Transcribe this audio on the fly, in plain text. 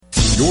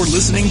You're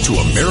listening to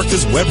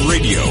America's Web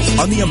Radio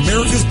on the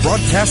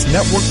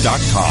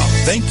AmericasBroadcastNetwork.com.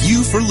 Thank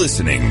you for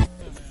listening.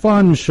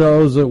 Fun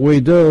shows that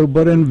we do,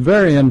 but in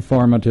very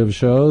informative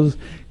shows,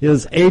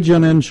 is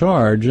Agent in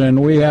Charge.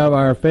 And we have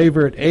our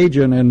favorite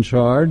agent in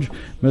charge,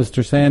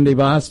 Mr. Sandy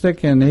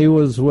Bostic, and he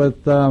was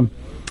with our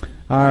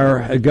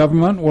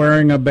government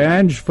wearing a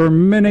badge for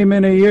many,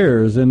 many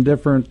years in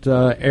different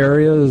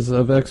areas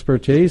of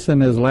expertise,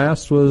 and his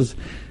last was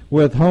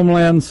with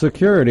Homeland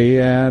Security,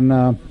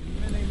 and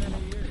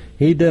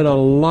he did a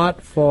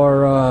lot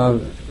for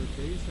on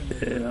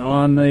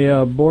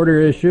the border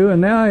issue, and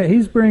now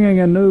he's bringing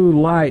a new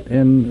light,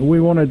 and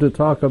we wanted to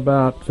talk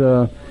about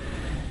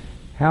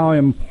how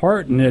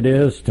important it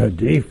is to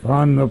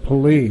defund the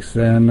police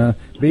and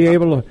be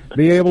able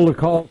to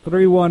call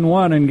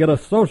 311 and get a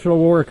social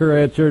worker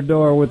at your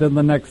door within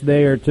the next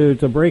day or two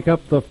to break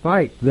up the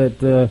fight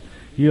that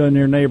you and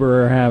your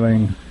neighbor are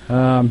having.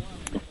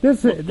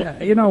 This,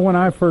 when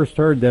I first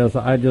heard this,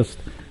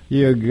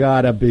 you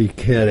gotta be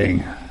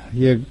kidding.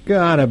 You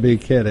gotta be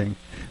kidding.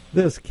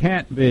 This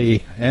can't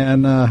be.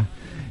 And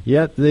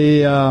yet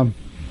that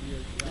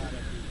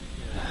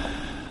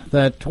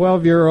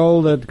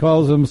 12-year-old that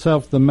calls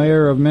himself the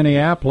mayor of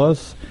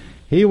Minneapolis,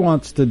 he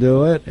wants to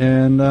do it.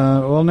 And,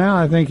 now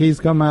I think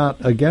he's come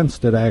out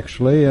against it,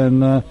 actually.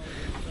 And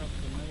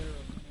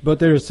but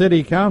their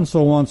city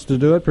council wants to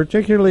do it,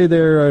 particularly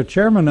their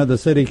chairman of the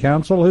city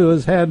council, who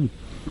has had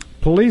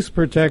police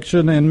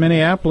protection in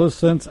Minneapolis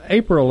since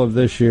April of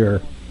this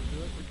year.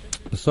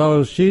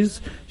 So she's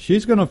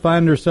going to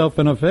find herself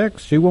in a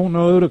fix. She won't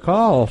know who to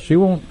call. She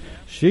won't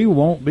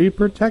be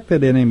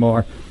protected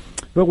anymore.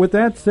 But with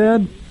that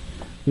said,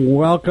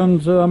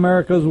 welcome to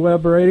America's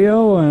Web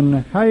Radio,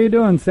 and how you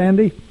doing,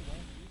 Sandy?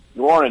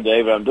 Good morning,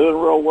 David. I'm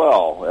doing real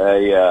well.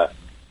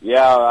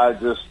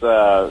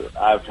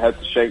 I've had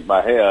to shake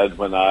my head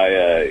when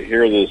I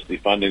hear this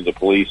defunding the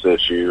police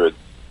issue. And,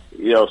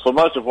 so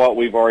much of what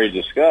we've already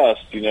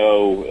discussed,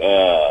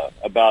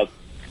 about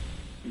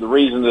the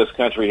reason this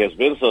country has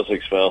been so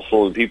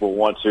successful and people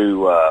want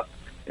to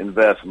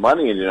invest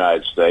money in the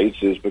United States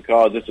is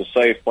because it's a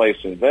safe place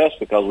to invest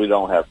because we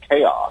don't have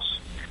chaos.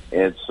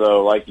 And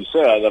so, like you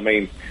said,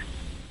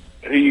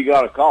 who you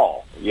got to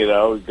call?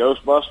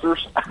 Ghostbusters?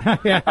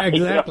 Yeah,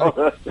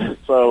 exactly.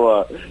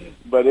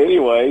 But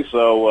anyway,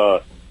 I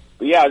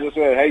just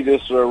said, hey,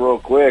 just real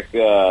quick,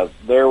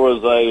 there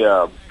was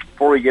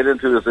before we get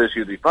into this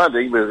issue of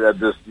defunding,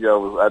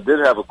 I did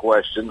have a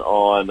question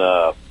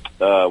on,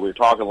 we were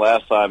talking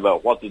last time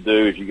about what to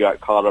do if you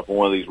got caught up in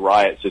one of these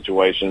riot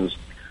situations,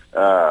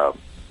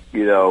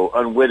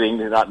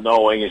 unwitting and not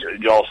knowing,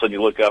 and all of a sudden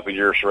you look up and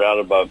you're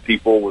surrounded by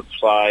people with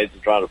signs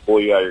and trying to pull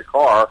you out of your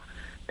car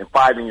and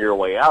fighting your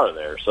way out of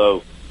there.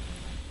 So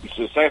you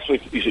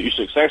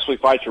successfully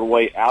fight your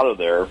way out of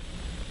there,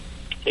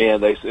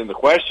 and the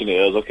question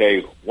is,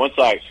 okay, once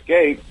I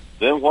escape,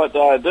 then what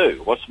do I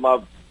do? What's my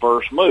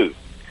first move?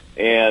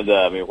 And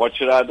what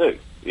should I do?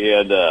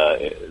 And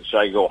should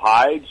I go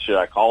hide? Should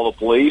I call the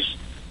police?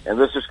 And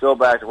let's just go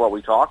back to what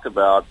we talked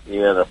about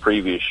in a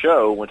previous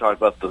show when we talked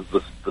about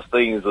the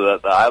things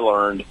that I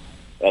learned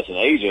as an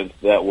agent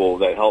that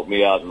help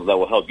me out and that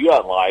will help you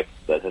out in life,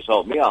 that has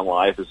helped me out in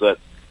life, is that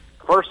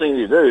the first thing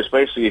you do,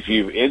 especially if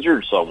you've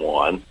injured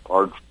someone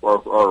or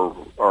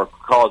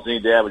caused any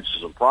damage to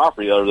some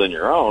property other than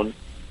your own,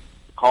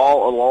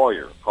 call a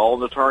lawyer, call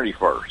an attorney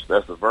first.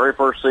 That's the very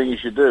first thing you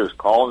should do is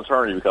call an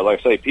attorney because, like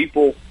I say,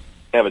 people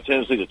have a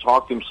tendency to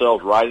talk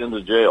themselves right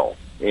into jail.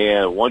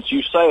 And once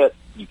you say it,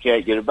 you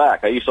can't get it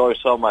back. I used to always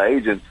tell my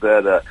agents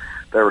that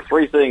there are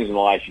three things in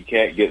life you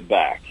can't get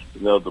back.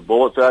 The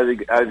bullets out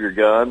of your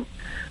gun,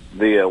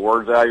 the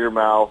words out of your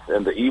mouth,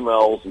 and the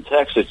emails and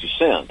texts that you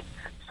send.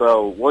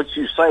 So once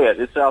you say it,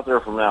 it's out there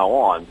from now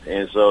on.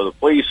 And so the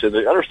police, and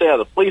they understand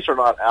the police are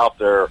not out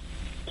there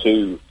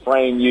to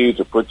frame you,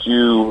 to put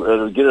you,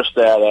 to get a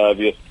stat out of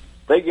you.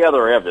 They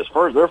gather evidence.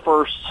 Their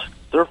first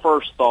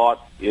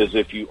thought is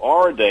if you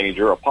are a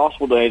danger, a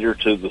possible danger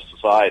to the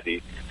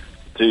society,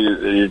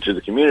 to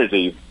the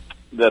community,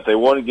 that they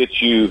want to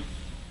get you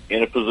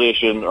in a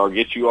position or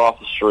get you off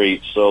the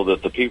street so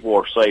that the people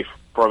are safe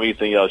from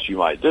anything else you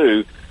might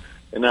do.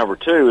 And number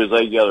two is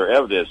they gather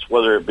evidence,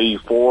 whether it be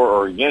for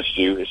or against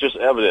you. It's just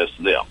evidence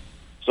to them.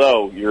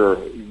 So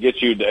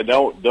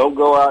don't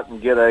go out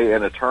and get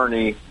an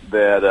attorney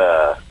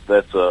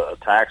that's a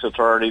tax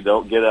attorney.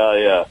 Don't get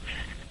a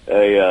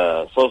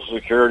Social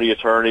Security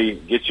attorney.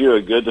 Get you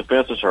a good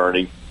defense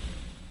attorney.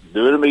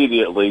 Do it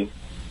immediately.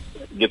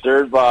 Get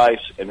their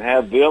advice and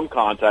have them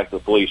contact the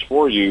police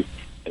for you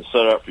and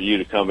set up for you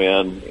to come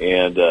in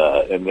and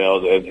have them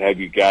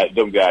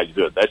guide you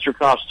do it. That's your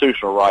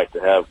constitutional right to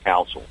have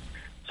counsel.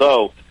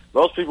 So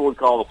most people would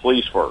call the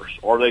police first,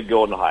 or they'd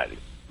go into hiding.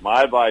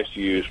 My advice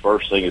to you is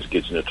first thing is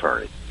get an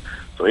attorney.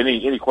 So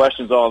any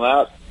questions on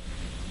that?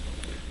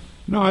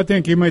 No, I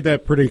think you made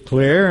that pretty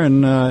clear.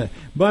 And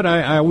but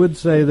I would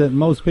say that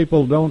most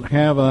people don't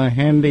have a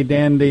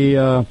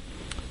handy-dandy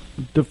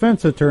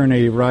defense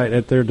attorney right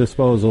at their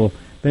disposal.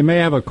 They may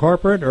have a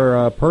corporate or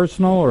a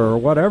personal or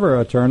whatever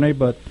attorney,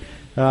 but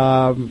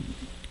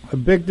a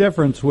big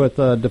difference with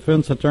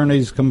defense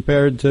attorneys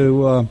compared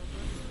to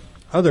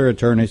other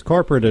attorneys,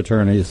 corporate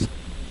attorneys.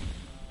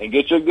 And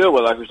get you a good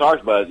one, like we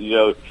talked about. You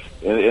know,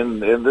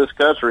 in this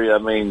country, I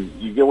mean,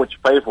 you get what you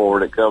pay for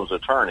when it comes to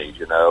attorneys.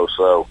 You know,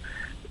 so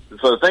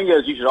the thing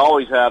is, you should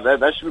always have that.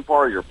 That should be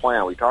part of your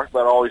plan. We talked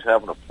about always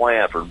having a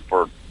plan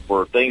for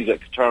things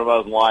that can turn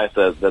about in life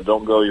that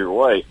don't go your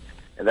way.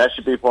 And that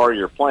should be part of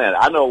your plan.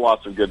 I know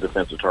lots of good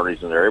defense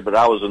attorneys in the area, but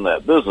I was in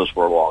that business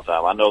for a long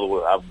time. I know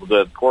that I've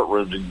been in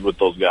courtrooms with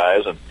those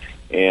guys,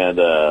 and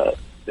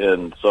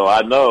so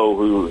I know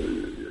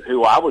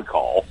who I would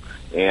call.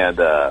 And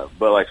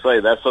but like I say,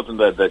 that's something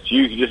that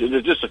you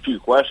just a few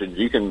questions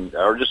you can,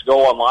 or just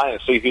go online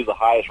and see who the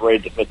highest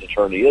rated defense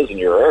attorney is in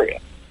your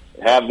area.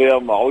 Have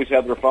them always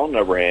have their phone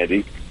number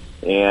handy,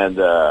 and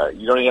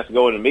you don't even have to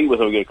go in and meet with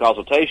them and get a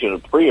consultation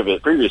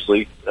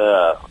previously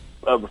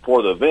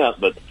before the event,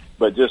 but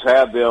just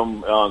have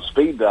them on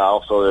speed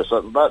dial, so there's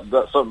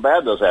something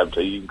bad does happen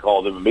to you, you can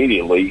call them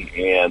immediately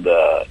and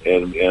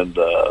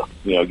you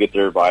know, get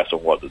their advice on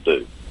what to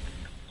do.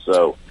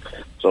 So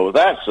with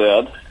that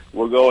said,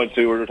 we're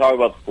talking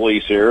about the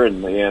police here,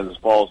 and this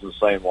falls in the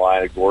same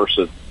line, of course,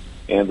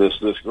 and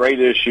this great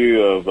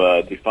issue of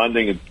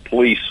defunding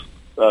police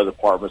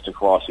departments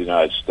across the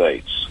United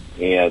States.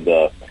 And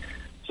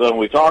so when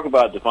we talk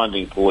about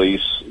defunding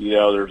police, you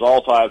know, there's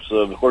all types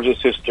of course,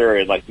 it's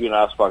hysteria, like you and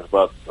I talked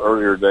about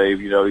earlier, Dave.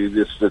 You know,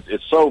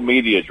 it's so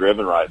media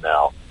driven right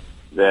now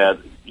that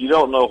you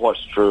don't know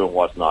what's true and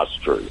what's not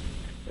true,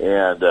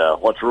 and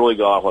what's really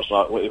going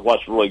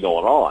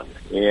on.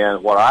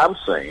 And what I'm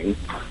seeing,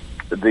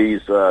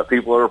 these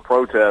people that are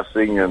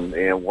protesting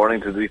and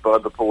wanting to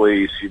defund the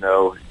police, you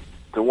know,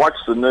 to watch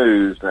the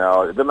news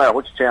now, it doesn't matter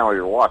which channel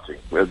you're watching,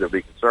 whether it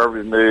be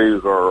conservative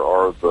news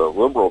or the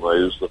liberal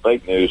news, the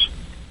fake news,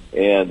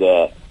 and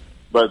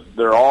but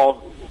they're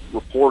all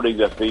reporting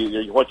that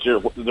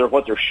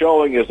what they're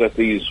showing is that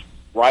these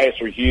riots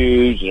are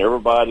huge and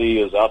everybody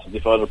is out to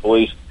defund the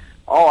police.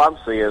 All I'm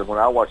seeing when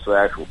I watch the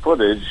actual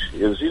footage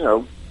is, you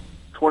know,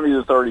 20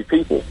 to 30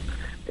 people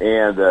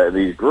and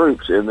these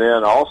groups, and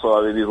then also,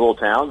 I mean, these little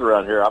towns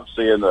around here, I'm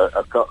seeing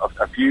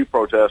a few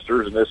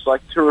protesters, and it's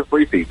like 2 or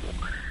 3 people.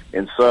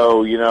 And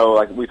so, you know,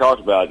 like we talked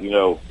about, you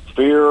know,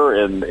 fear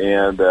and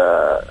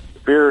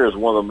fear is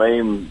one of the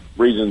main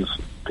reasons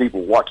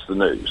people watch the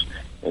news.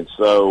 And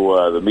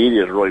so the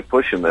media is really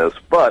pushing this.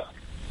 But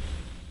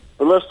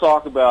let's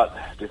talk about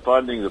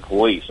defunding the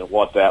police and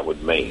what that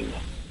would mean.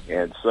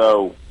 And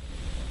so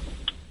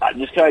I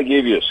just kind of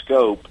give you a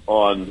scope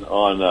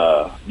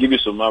on give you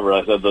some numbers.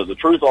 I said the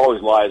truth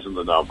always lies in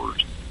the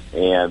numbers.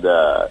 And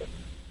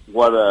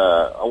what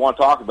I want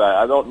to talk about,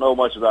 I don't know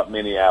much about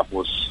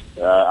Minneapolis.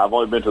 I've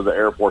only been to the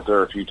airport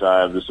there a few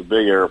times. It's a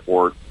big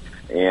airport.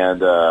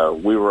 And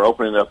we were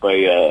opening up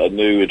a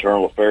new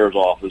internal affairs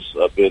office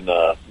up in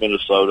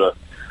Minnesota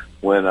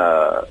when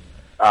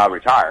I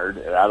retired.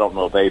 And I don't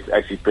know if they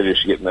actually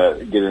finished getting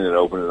it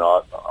open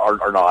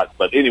or not.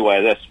 But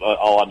anyway, that's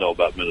all I know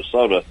about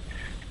Minnesota.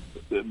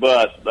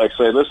 But like I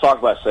say, let's talk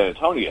about San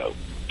Antonio.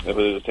 It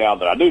is a town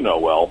that I do know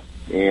well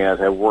and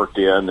have worked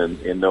in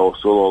and know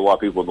still a lot of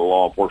people in the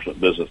law enforcement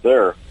business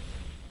there.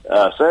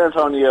 San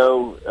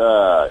Antonio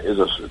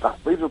I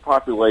believe the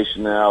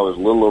population now is a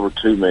little over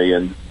 2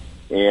 million,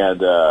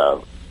 and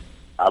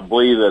I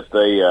believe that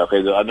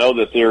I know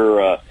that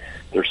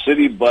their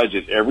city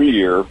budget every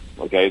year,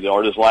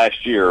 or this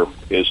last year,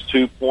 is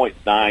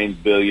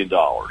 $2.9 billion. In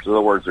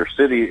other words,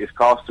 it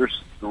costs to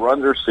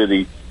run their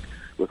city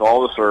with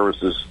all the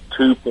services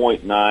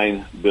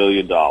 $2.9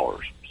 billion.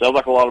 Sounds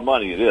like a lot of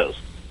money. It is.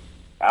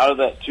 Out of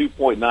that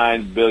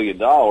 $2.9 billion,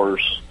 now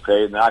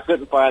I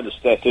couldn't find the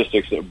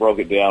statistics that broke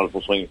it down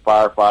between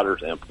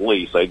firefighters and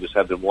police. They just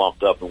had them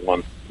lumped up in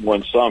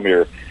one sum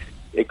here.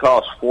 It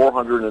costs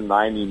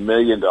 $490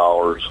 million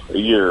a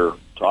year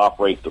to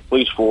operate the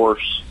police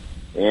force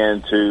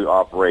and to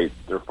operate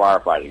their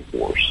firefighting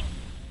force.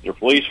 Their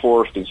police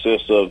force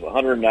consists of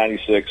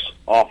 196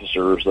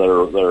 officers that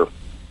are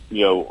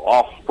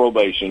off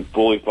probation,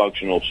 fully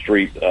functional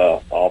police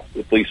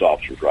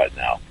officers right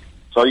now.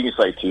 So you can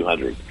say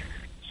 200.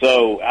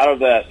 So out of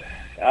that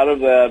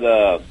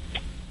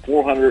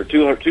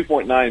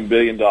 $2.9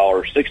 billion,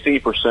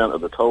 16%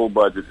 of the total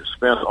budget is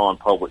spent on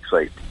public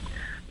safety,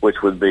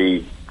 which would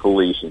be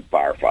police and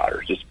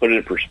firefighters. Just put it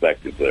in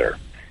perspective there.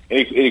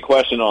 Any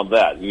question on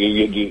that?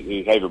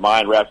 You have your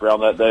mind wrapped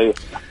around that, Dave?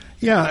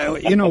 Yeah,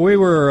 we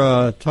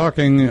were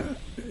talking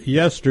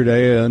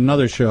yesterday,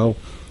 another show,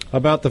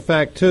 about the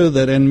fact, too,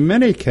 that in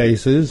many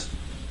cases,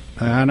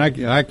 and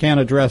I can't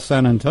address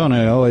San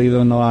Antonio,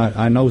 even though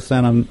I know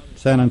San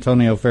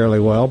Antonio fairly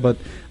well, but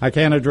I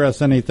can't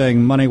address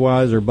anything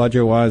money-wise or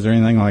budget-wise or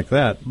anything like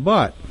that.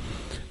 But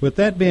with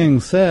that being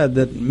said,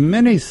 that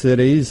many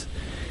cities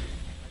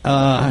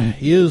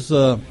use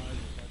the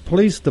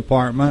police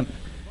department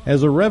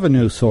as a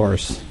revenue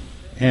source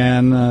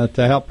and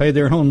to help pay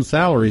their own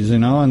salaries,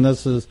 and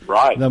this is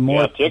right. The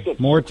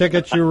more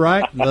tickets you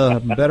write, the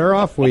better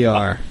off we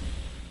are.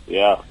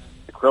 Yeah,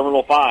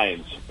 criminal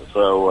fines.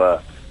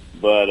 So,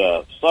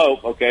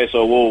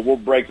 so we'll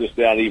break this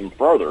down even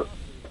further.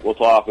 we'll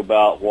talk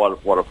about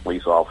what a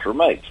police officer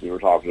makes. We were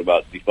talking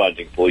about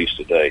defunding police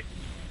today,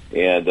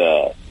 and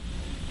an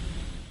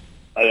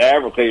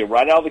average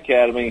right out of the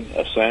academy,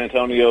 a San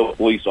Antonio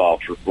police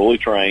officer, fully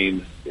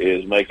trained,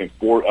 is making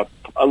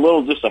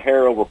just a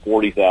hair over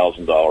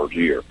 $40,000 a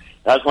year.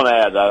 That's when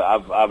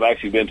I've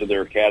actually been to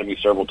their academy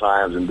several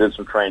times and did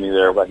some training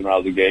there back when I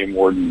was a game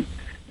warden,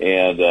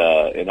 and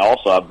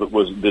also I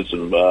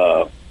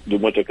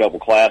went to a couple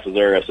classes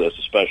there as a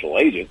special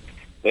agent.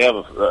 They have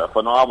a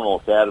phenomenal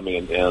academy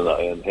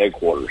in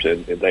headquarters,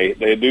 and they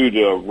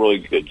do a really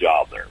good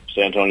job there.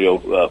 San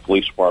Antonio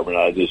Police Department,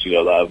 I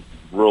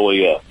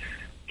really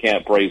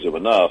can't praise them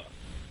enough.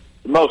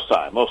 Most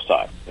time,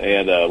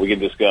 and we can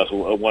discuss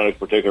one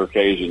particular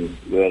occasion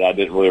that I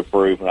didn't really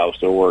approve when I was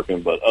still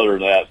working. But other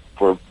than that,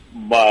 for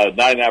my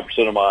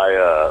 99% of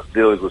my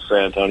dealings with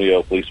San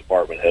Antonio Police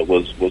Department, it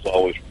was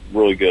always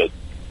really good.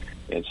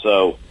 And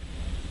so,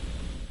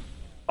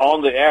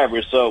 on the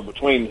average,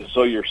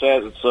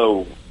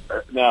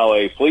 now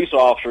a police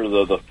officer,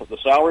 the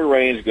salary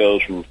range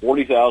goes from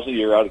 $40,000 a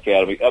year out of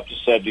academy up to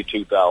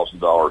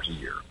 $72,000 a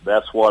year.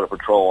 That's what a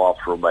patrol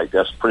officer will make.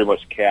 That's pretty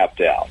much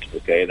capped out.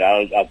 Okay, and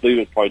I believe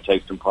it probably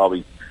takes them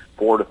probably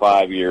 4 to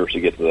 5 years to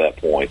get to that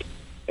point,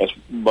 as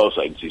most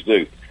agencies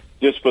do.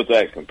 Just to put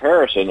that in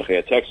comparison, okay,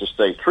 a Texas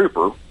State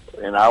Trooper,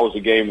 and I was a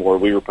game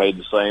warden, we were paid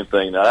the same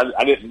thing. Now,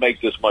 I didn't make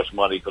this much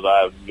money because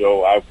I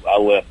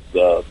left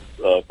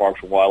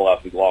Parks and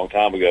Wildlife a long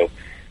time ago,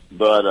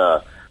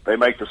 but they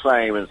make the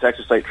same, and the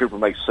Texas State Trooper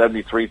makes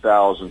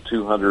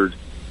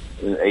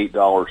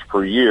 $73,208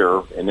 per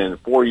year, and then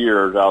 4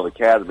 years out of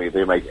the academy,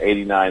 they make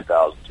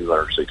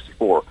 $89,264.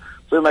 So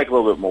they make a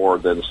little bit more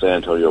than the San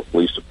Antonio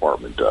Police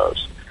Department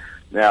does.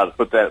 Now, to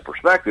put that in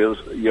perspective,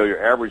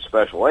 your average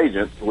special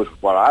agent, which is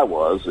what I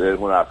was, and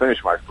when I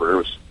finished my career,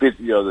 was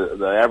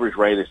the average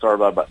rate, they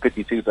started about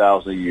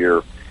 $52,000 a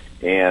year,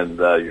 and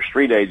your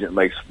street agent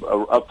makes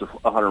up to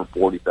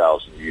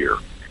 $140,000 a year.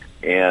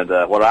 And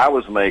what I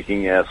was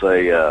making as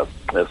a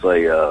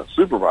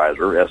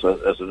supervisor, as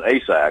an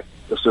ASAC,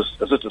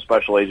 assistant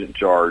special agent in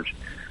charge,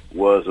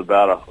 was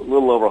about a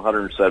little over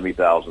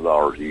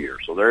 $170,000 a year.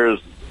 So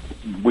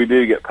we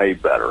do get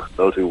paid better.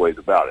 No two ways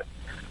about it.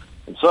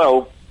 And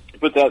so, to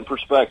put that in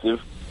perspective,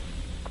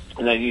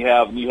 and then you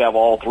have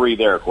all three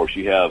there. Of course,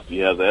 you have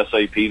the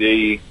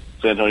SAPD,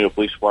 San Antonio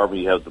Police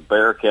Department. You have the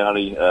Bexar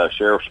County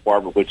Sheriff's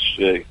Department, which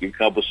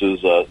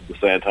encompasses the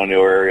San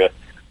Antonio area.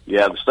 You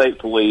have the state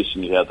police,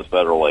 and you have the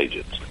federal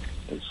agents.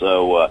 And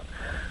so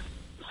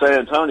San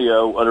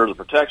Antonio, under the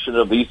protection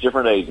of these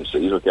different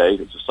agencies, okay,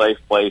 it's a safe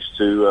place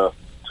to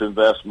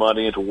invest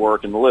money and to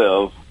work and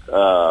live,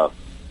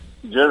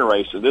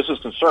 generates, and this is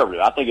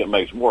conservative, I think it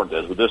makes more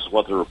than this, but this is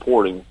what they're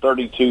reporting,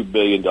 $32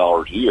 billion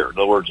a year. In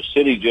other words, the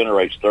city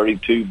generates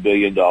 $32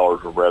 billion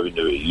of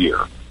revenue a year.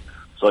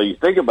 So you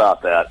think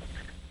about that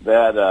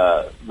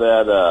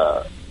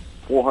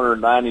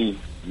 $490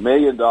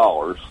 million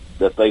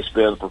that they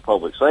spend for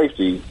public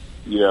safety,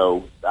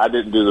 I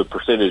didn't do the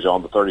percentage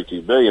on the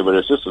 $32 billion, but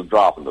it's just a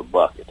drop in the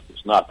bucket.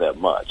 It's not that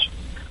much.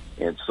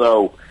 And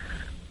so,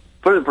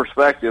 put it in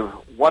perspective,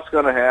 what's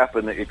going to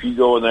happen if you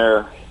go in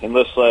there and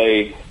let's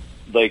say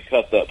they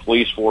cut that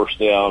police force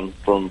down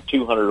from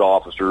 200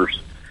 officers,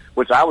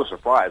 which I was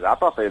surprised. I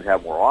thought they'd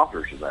have more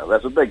officers than that.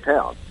 That's a big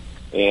town.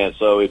 And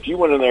so if you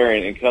went in there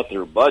and cut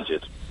their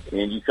budget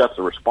and you cut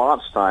the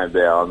response time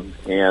down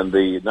and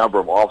the number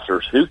of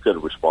officers who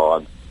could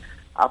respond,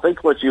 I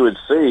think what you would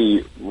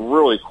see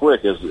really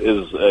quick is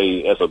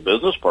as a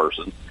business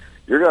person,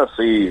 you're going to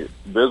see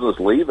business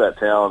leave that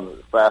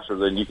town faster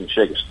than you can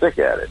shake a stick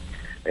at it.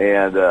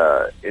 And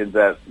in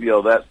that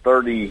that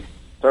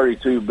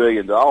 $32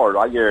 billion,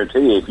 I guarantee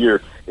you, if you're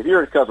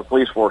to cut the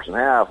police force in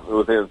half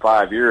within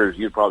 5 years,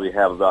 you'd probably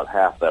have about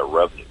half that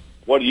revenue.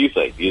 What do you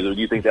think? Do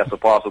you think that's a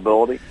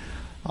possibility?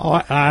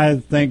 Oh,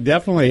 I think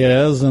definitely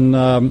is.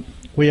 And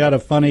we had a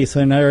funny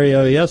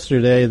scenario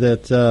yesterday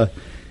that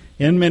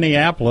in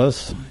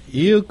Minneapolis,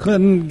 you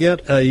couldn't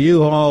get a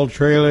U-Haul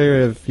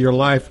trailer if your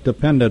life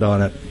depended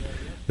on it.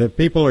 That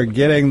people are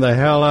getting the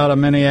hell out of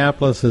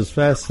Minneapolis as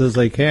fast as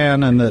they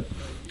can, and that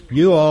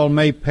U-Haul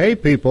may pay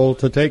people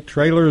to take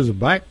trailers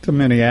back to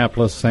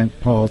Minneapolis, St.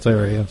 Paul's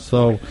area.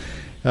 So,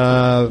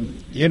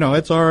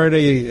 it's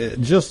already,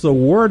 just the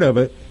word of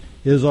it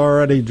is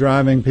already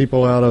driving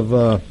people out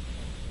of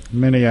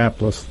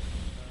Minneapolis.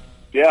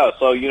 Yeah,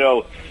 so,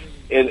 it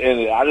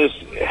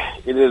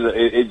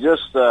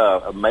just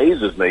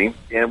amazes me,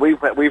 and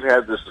we've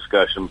had this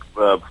discussion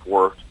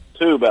before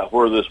too about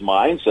where this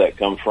mindset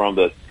comes from,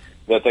 that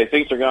they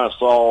think they're going to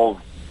solve.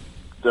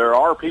 There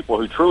are people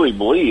who truly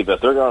believe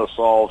that they're going to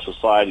solve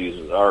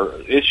society's or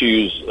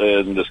issues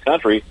in this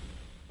country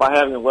by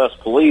having less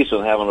police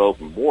and having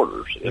open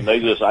borders, and I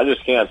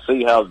just can't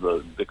see how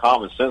the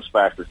common sense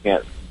factor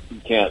can't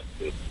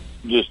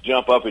just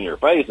jump up in your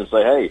face and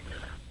say, hey,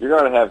 you're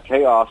going to have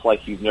chaos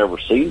like you've never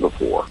seen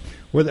before.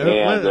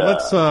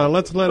 Let's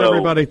let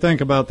everybody think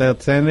about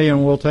that, Sandy,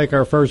 and we'll take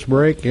our first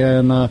break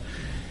and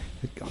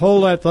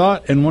hold that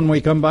thought. And when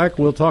we come back,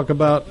 we'll talk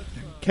about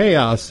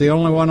chaos. The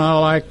only one I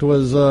liked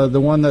was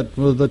the one that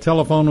the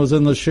telephone was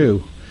in the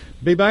shoe.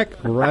 Be back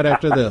right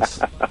after this.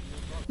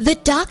 The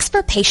Docs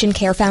for Patient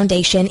Care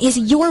Foundation is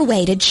your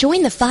way to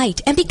join the fight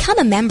and become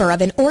a member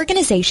of an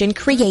organization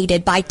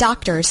created by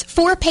doctors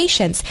for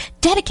patients,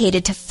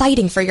 dedicated to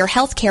fighting for your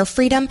healthcare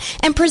freedom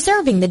and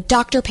preserving the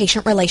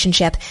doctor-patient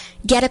relationship.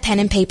 Get a pen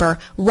and paper.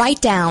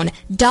 Write down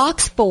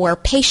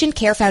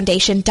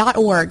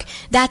docs4patientcarefoundation.org.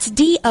 That's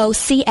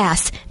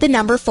DOCS, the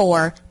number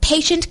 4,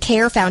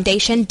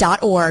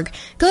 patientcarefoundation.org.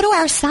 Go to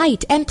our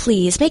site and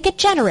please make a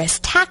generous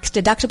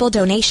tax-deductible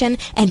donation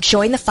and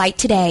join the fight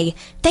today.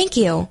 Thank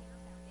you.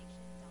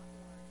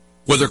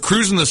 Whether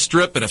cruising the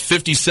Strip in a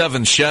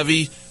 57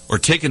 Chevy or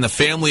taking the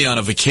family on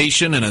a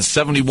vacation in a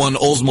 71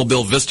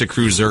 Oldsmobile Vista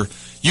Cruiser,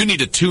 you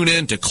need to tune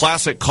in to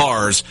Classic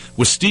Cars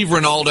with Steve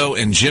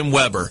Ronaldo and Jim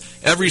Weber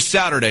every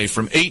Saturday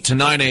from 8 to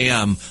 9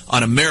 a.m.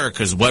 on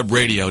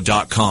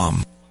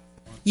americaswebradio.com.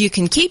 You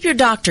can keep your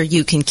doctor,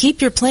 you can keep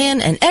your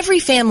plan, and every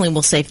family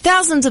will save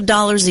thousands of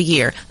dollars a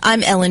year.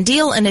 I'm Ellen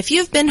Deal, and if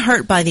you've been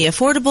hurt by the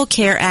Affordable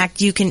Care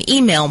Act, you can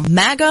email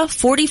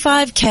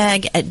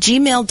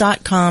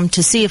MAGA45CAG@gmail.com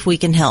to see if we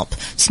can help.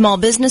 Small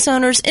business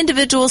owners,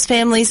 individuals,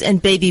 families,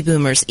 and baby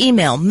boomers,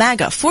 email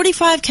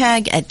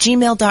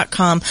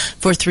MAGA45CAG@gmail.com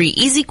for 3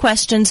 easy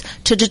questions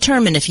to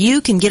determine if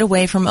you can get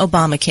away from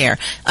Obamacare.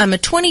 I'm a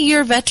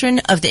 20-year veteran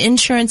of the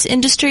insurance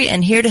industry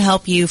and here to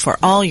help you for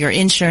all your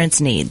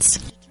insurance needs.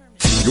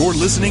 You're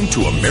listening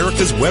to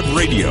America's Web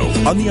Radio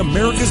on the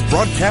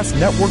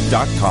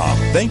AmericasBroadcastNetwork.com.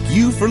 Thank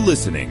you for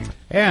listening.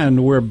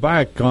 And we're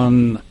back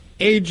on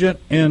Agent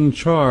in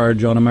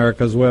Charge on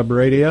America's Web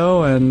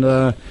Radio,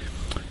 and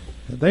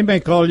they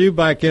may call you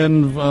back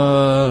in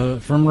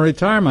from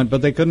retirement,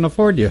 but they couldn't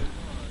afford you.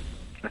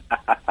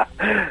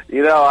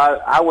 You know,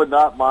 I would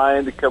not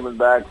mind coming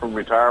back from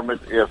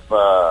retirement if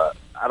I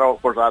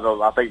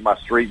think my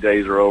street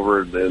days are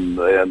over, and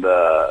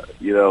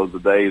you know, the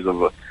days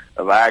of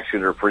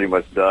action are pretty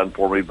much done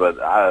for me.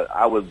 But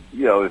I would,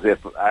 you know,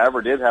 if I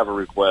ever did have a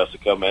request to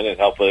come in and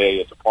help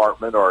a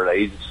department or an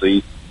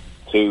agency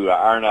to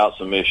iron out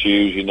some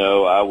issues, you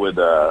know, I would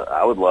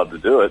love to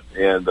do it.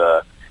 And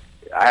I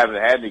haven't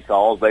had any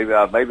calls. Maybe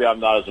I'm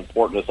not as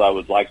important as I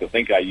would like to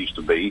think I used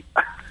to be.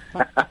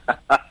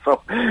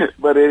 So,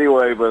 but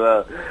anyway,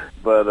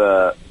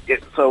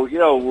 so you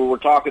know, we're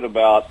talking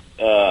about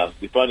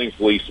defunding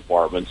police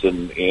departments,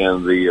 and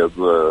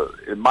the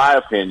in my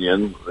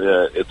opinion,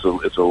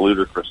 it's a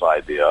ludicrous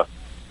idea,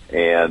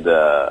 and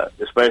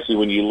especially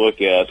when you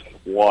look at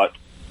what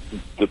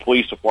the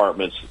police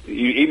departments,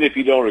 even if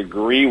you don't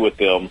agree with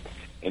them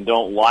and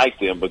don't like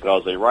them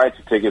because they write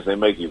the tickets, they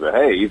make you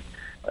behave.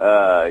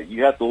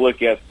 You have to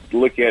look at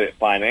it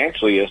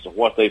financially as to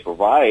what they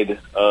provide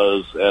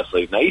us as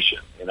a nation.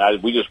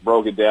 And we just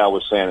broke it down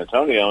with San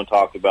Antonio and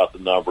talked about the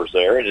numbers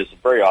there. And it's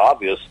very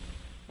obvious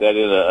that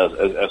in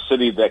a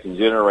city that can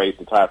generate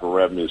the type of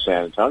revenue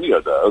San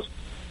Antonio does,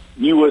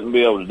 you wouldn't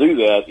be able to do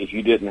that if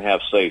you didn't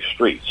have safe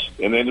streets.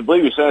 And then,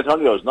 believe me, San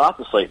Antonio is not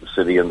the safest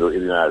city in the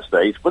United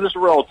States, but it's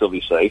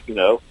relatively safe, you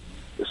know,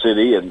 the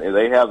city, and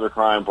they have their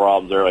crime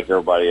problems there like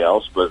everybody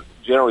else. But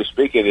generally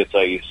speaking, it's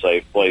a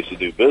safe place to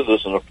do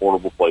business and an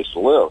affordable place to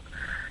live.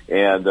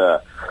 And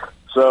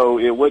so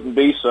it wouldn't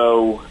be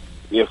so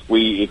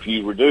if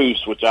you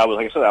reduce, which I was,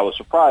 like I said, I was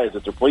surprised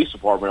that the police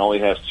department only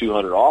has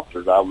 200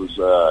 officers.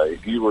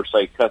 If you were,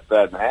 say, cut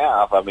that in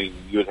half, I mean,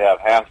 you would have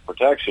half the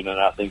protection, and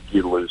I think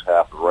you'd lose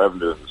half the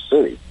revenue in the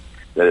city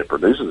that it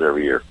produces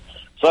every year.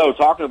 So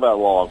talking about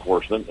law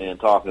enforcement and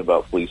talking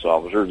about police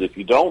officers, if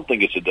you don't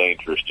think it's a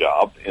dangerous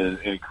job, an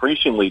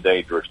increasingly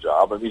dangerous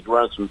job, I need to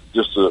run some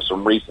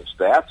recent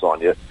stats on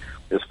you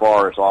as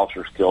far as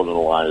officers killed in the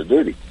line of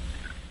duty.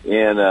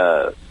 In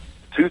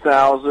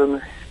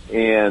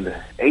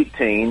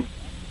 2018,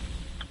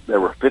 there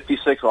were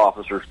 56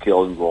 officers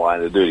killed in the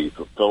line of duty.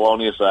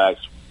 Felonious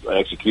acts,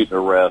 executing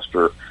arrest,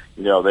 or,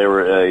 you know, they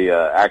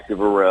were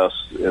active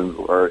arrest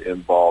or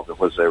involved in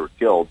which they were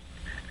killed.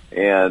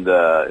 And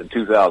in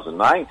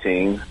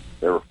 2019,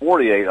 there were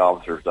 48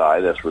 officers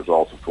died as a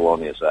result of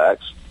felonious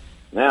acts.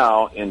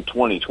 Now, in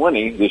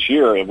 2020, this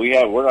year, and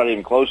we're not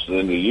even close to the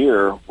end of the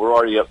year, we're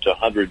already up to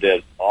 100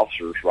 dead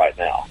officers right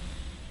now.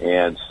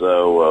 And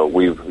so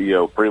we've, you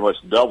know, pretty much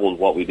doubled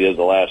what we did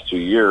the last 2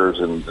 years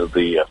in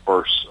the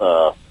first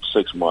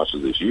 6 months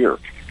of this year.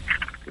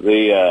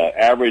 The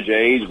average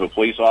age of a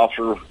police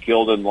officer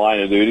killed in the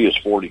line of duty is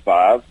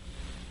 45,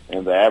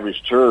 and the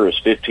average tour is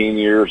 15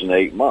 years and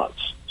 8 months.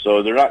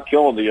 So they're not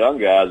killing the young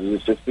guys.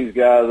 It's just these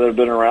guys that have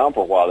been around for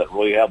a while that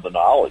really have the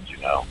knowledge, you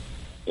know.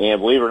 And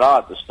believe it or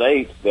not, the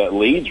state that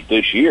leads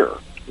this year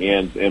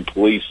in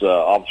police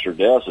officer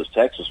deaths is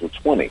Texas with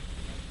 20.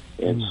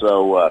 And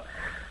so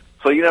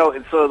you know,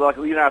 and so like,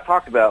 you know, I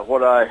talked about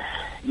what I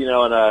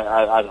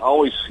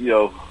always, you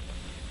know,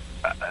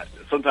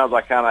 sometimes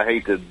I kind of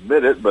hate to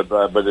admit it, but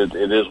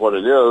it is what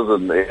it is,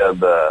 and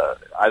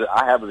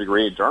I have a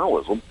degree in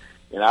journalism,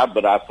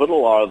 but I put a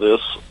lot of this,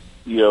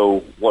 you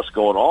know, what's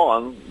going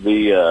on,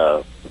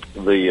 the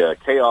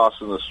chaos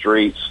in the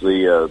streets,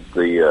 the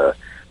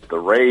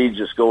rage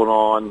that's going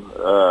on,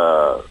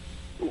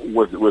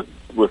 the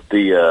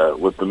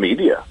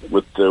media,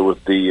 with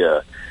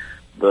the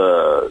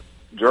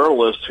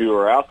journalists who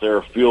are out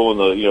there fueling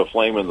the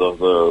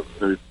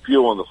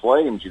fueling the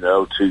flames,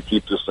 to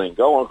keep this thing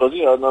going, because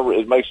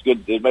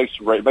it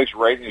makes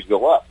ratings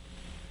go up,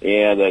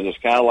 and it's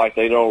kind of like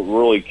they don't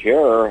really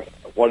care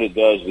what it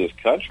does to this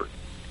country.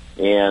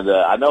 And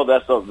I know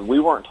that's something we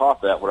weren't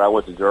taught that when I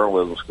went to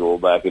journalism school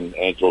back in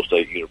Angelo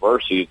State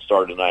University. It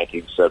started in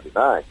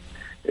 1979.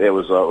 It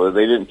was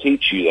they didn't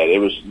teach you that.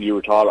 You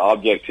were taught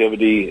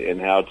objectivity and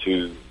how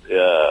to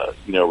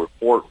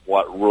report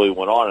what really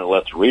went on and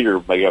let the reader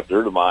make up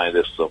their mind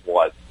as to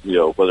what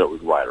whether it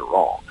was right or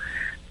wrong.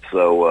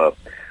 So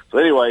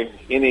anyway,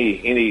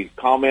 any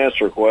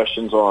comments or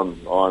questions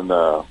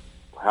on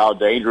how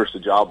dangerous the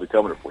job of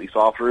becoming a police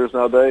officer is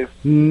nowadays?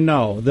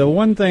 No. The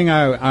one thing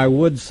I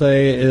would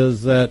say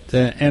is that,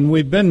 and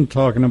we've been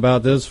talking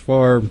about this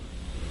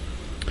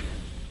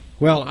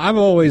I've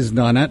always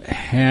done it,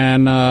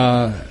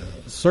 and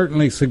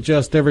certainly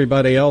suggest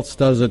everybody else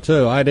does it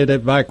too. I did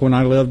it back when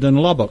I lived in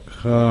Lubbock,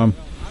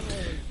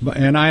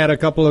 and I had a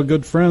couple of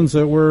good friends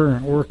that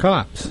were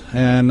cops,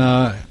 and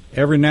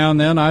every now and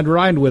then I'd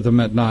ride with them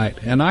at night.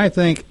 And I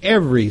think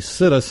every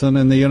citizen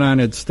in the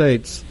United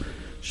States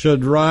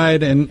should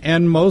ride,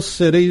 and most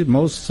city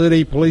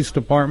police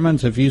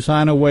departments, if you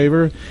sign a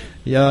waiver,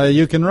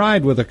 you can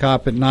ride with a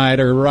cop at night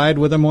or ride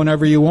with them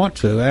whenever you want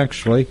to,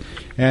 actually.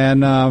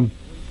 And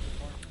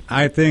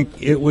I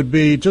think it would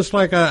be, just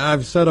like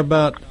I've said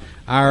about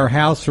our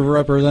House of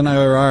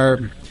Representatives, or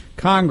our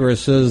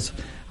Congress, is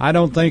I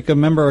don't think a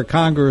member of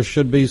Congress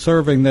should be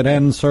serving that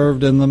hadn't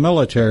served in the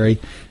military.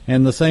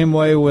 And the same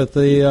way with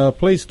the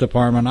police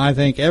department. I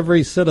think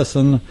every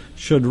citizen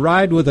should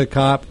ride with a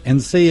cop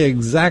and see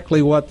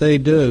exactly what they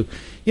do.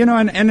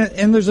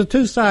 And there's a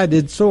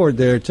two-sided sword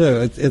there,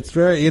 too. It's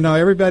very,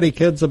 everybody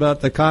kids about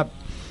the cop.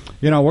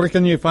 Where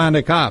can you find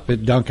a cop?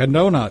 At Dunkin'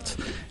 Donuts.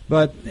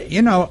 But,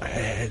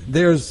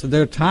 there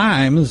are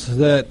times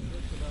that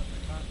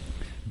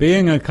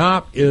being a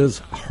cop is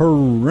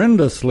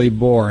horrendously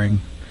boring.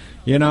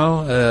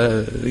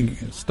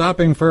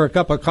 Stopping for a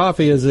cup of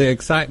coffee is the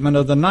excitement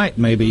of the night,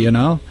 maybe,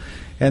 And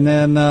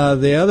then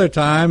the other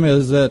time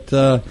is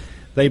that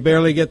they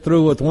barely get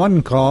through with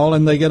one call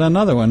and they get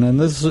another one. And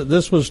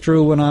this was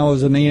true when I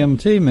was an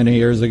EMT many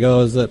years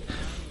ago, is that,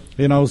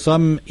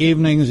 some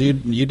evenings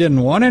you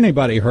didn't want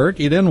anybody hurt,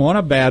 you didn't want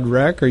a bad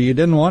wreck, or you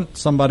didn't want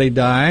somebody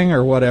dying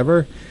or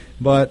whatever,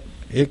 but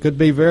it could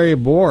be very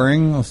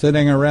boring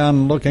sitting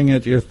around looking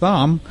at your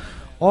thumb.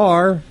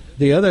 Or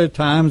the other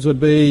times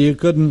would be you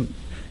couldn't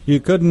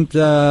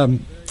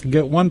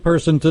get one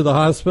person to the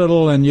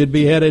hospital and you'd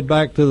be headed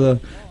back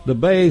to the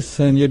base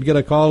and you'd get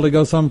a call to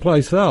go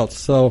someplace else.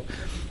 So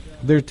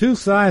there are two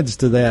sides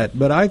to that,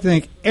 but I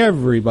think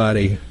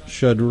everybody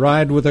should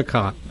ride with a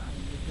cop.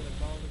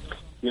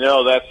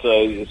 That's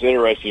it's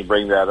interesting you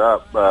bring that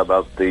up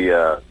about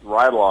the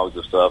ride-alongs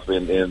and stuff,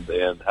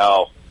 and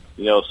how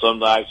some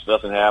nights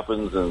nothing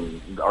happens,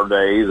 and our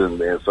days,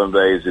 and some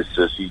days it's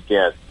just you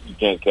can't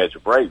catch a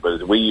break. But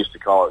as we used to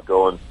call it,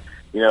 going,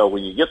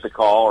 when you get the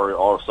call, or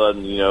all of a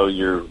sudden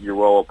you're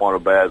well up on a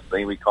bad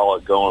thing, we call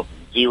it going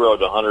from 0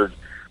 to 100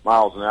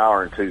 miles an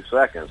hour in 2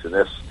 seconds.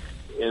 And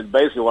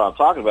basically what I'm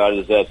talking about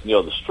is that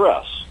the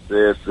stress.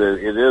 It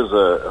is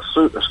a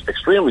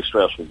extremely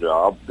stressful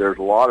job. There's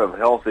a lot of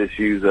health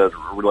issues that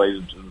are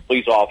related to the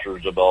police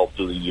officers developed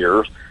through the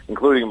years,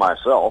 including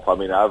myself. I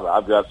mean,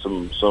 I've got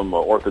some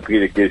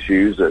orthopedic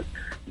issues that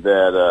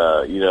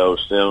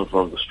stem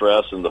from the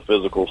stress and the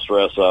physical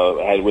stress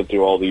I went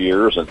through all the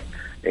years,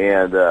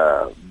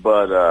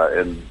 but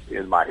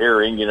in my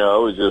hearing,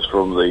 is just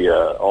from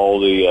all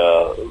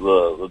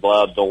the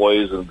loud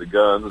noise and the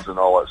guns and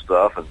all that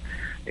stuff,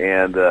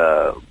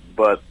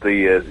 but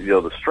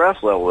the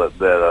stress level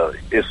that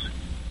is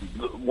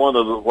one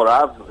of what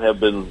I've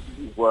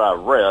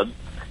read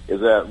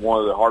is that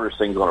one of the hardest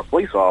things on a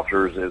police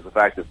officer is the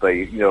fact that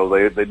they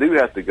do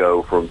have to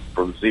go from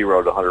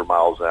 0 to 100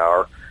 miles an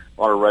hour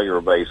on a regular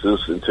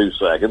basis in 2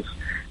 seconds,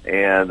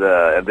 and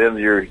then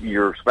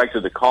you're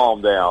expected to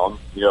calm down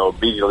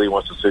immediately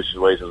once the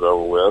situation is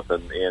over with,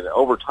 and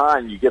over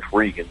time you get to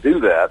where you can do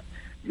that.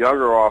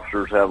 Younger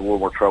officers have a little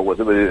more trouble with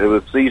it, but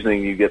with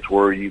seasoning, you get to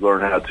where you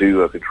learn how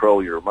to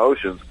control your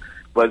emotions.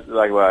 But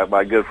like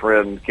my good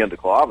friend Dr.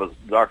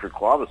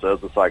 Clavas says,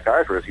 the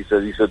psychiatrist, he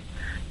said you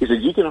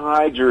can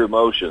hide your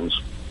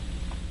emotions.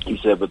 He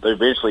said, but they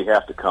eventually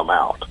have to come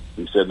out.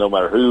 He said, no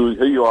matter who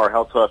you are,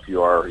 how tough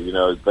you are,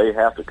 they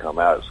have to come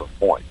out at some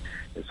point.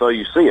 And so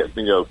you see it,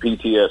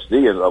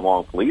 PTSD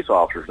among police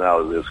officers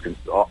now is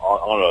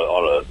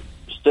on a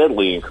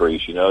steadily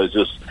increase. It's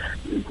just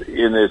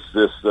in this.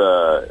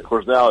 Of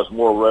course, now it's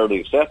more readily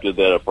accepted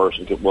that a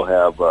person will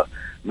have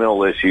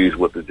mental issues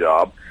with the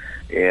job,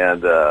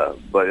 and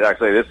but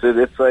like I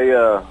say,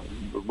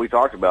 we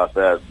talked about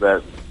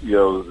that.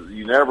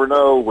 You never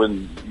know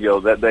when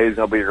that day is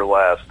going to be your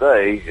last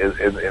day in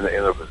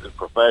a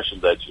profession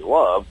that you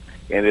love,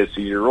 and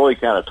you're really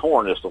kind of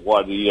torn as to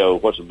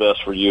what's the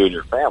best for you and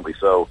your family.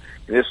 So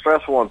it's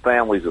stressful on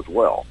families as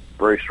well,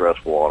 very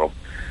stressful on them.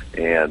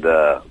 And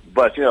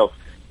But,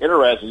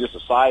 interesting, just a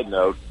side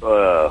note,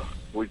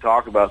 we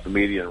talked about the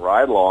media and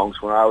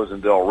ride-alongs. When I was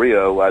in Del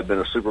Rio, I'd been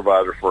a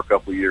supervisor for a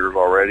couple of years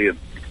already,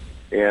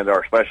 and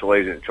our special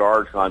agent in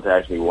charge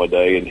contacted me one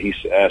day, and he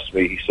asked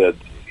me, he said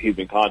he'd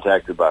been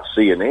contacted by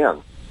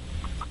CNN.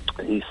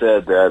 He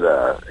said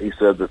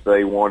that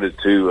they wanted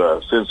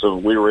to send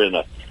some. We were in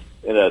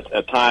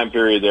a time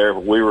period there.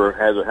 We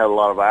had a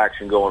lot of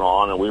action going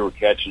on, and we were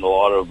catching a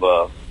lot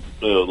of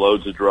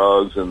loads of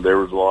drugs, and there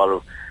was a lot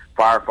of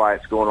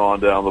firefights going on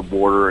down the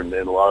border, and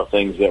a lot of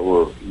things that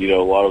were a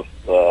lot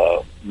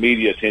of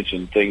media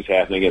attention, things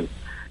happening,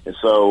 and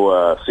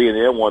so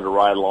CNN wanted to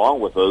ride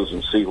along with us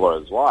and see what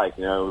it was like.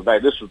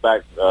 This was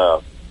back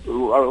right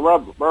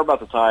about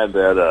the time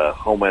that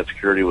Homeland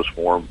Security was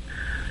formed.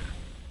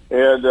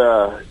 And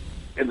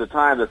in the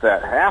time that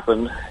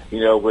happened,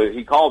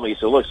 he called me. He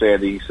said, "Look,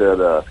 Sandy," he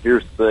said,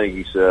 "here's the thing."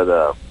 He said,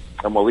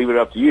 "I'm going to leave it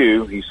up to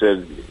you." He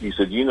said,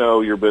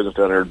 your business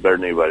down there better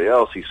than anybody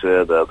else. He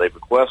said, they've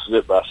requested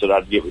it, but I said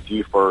I'd get with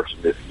you first.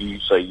 And if you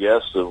say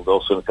yes, then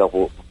they'll send a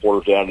couple of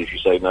reporters down. If you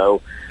say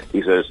no,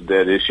 he said, it's a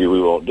dead issue.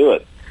 We won't do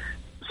it.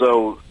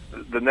 So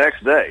the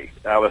next day,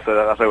 I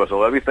said, so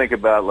let me think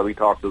about it. Let me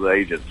talk to the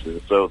agents.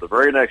 And so the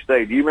very next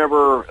day, do you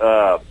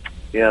remember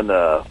in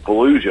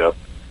Fallujah,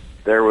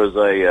 there was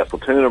a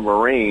platoon of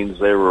Marines.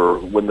 They were,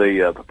 when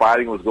the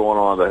fighting was going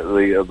on,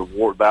 the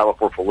war battle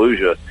for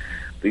Fallujah,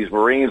 these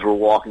Marines were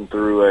walking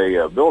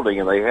through a building,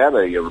 and they had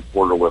a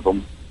reporter with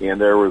them,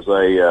 and there was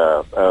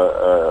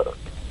a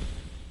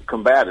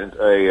combatant,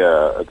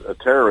 a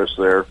terrorist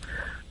there,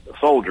 a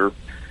soldier,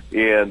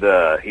 and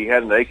he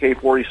had an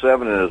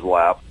AK-47 in his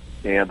lap,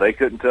 and they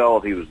couldn't tell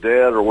if he was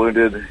dead or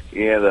wounded,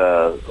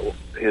 and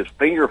his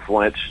finger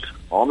flinched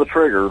on the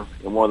trigger,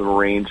 and one of the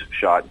Marines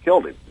shot and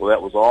killed him. Well,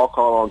 that was all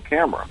caught on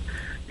camera.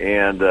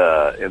 And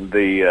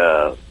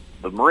the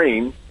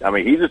Marine,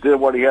 he just did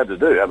what he had to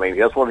do.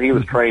 That's what he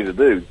was trained to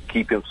do,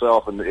 keep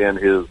himself and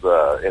his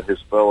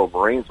fellow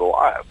Marines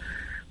alive.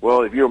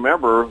 Well, if you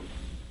remember,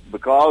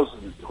 because,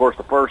 of course,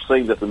 the first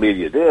thing that the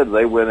media did,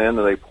 they went in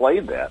and they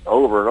played that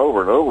over and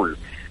over and over.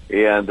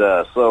 And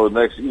so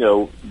next, I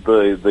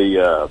believe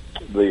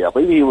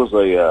he was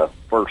a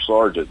first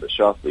sergeant that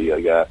shot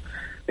the guy.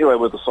 Anyway,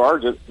 with the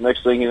sergeant,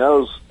 next thing he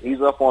knows,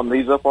 he's up on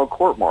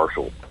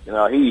court-martial.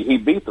 He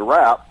beat the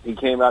rap. He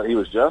came out. He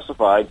was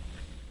justified.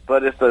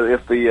 But if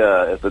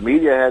the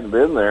media hadn't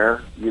been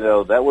there,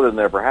 that would have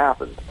never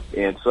happened.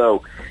 And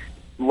so,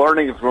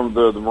 learning from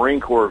the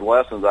Marine Corps'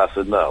 lessons, I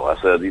said no. I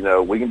said,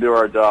 we can do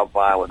our job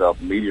fine without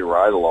the media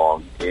ride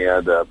along.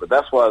 And but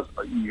that's what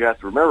you have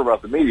to remember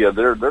about the media.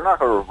 They're not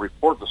going to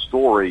report the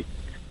story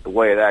the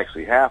way it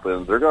actually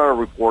happens. They're going to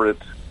report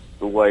it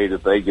the way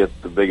that they get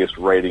the biggest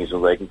ratings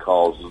and they can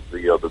cause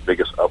the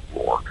biggest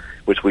uproar,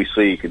 which we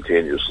see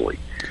continuously.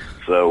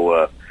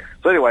 So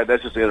anyway,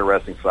 that's just an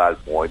interesting side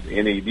point. Do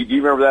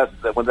you remember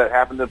that when that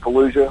happened in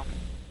Fallujah?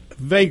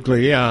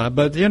 Vaguely, yeah.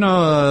 But,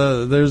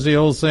 there's the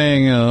old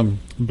saying,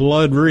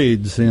 blood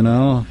reads, and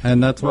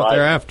that's what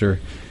they're after.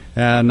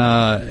 And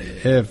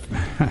if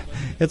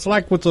it's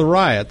like with the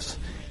riots,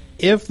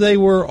 if they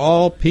were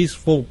all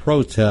peaceful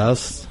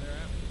protests,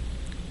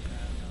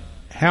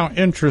 how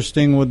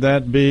interesting would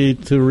that be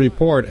to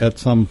report at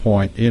some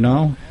point,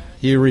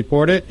 You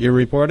report it,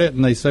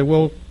 and they say,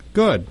 well,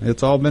 good,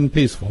 it's all been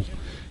peaceful.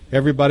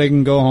 Everybody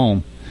can go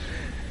home.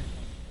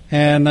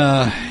 And,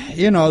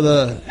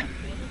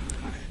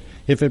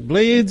 if it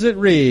bleeds, it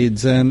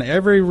reads, and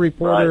every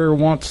reporter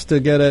wants to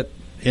get it,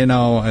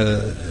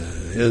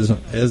 as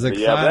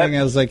exciting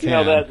as they can.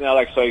 Now,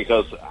 like I say,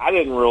 because I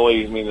didn't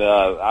really,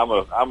 I'm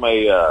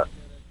a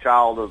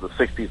child of the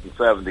 60s and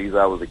 70s.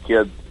 I was a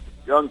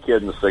young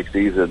kid in the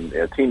 60s and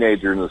a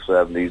teenager in the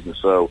 70s, and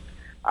so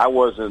I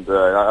wasn't,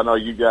 I know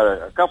you got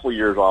a couple of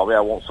years off me. I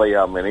won't say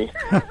how many.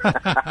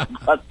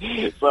 But,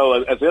 so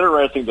it's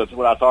interesting that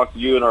when I talked to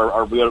you and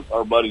our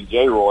buddy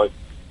J. Roy,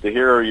 to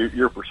hear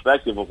your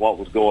perspective of what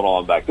was going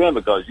on back then,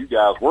 because you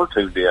guys were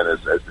tuned in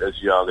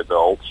as young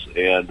adults.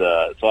 And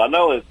so I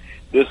know that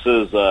this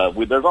is,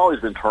 there's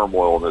always been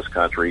turmoil in this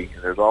country.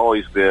 There's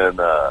always been,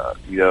 the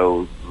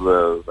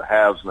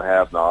haves and the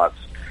have-nots.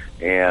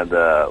 And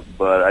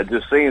but it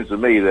just seems to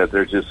me that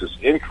there's just this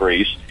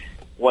increase.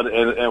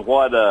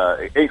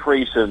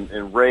 Increase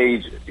in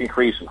rage,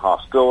 increase in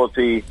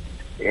hostility,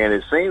 and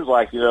it seems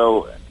like,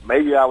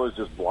 maybe I was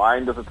just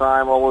blind at the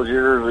time all those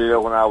years,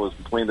 when I was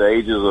between the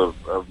ages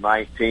of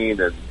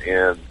 19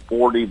 and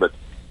 40, but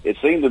it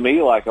seemed to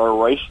me like our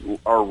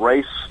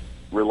race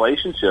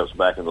relationships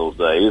back in those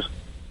days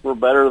were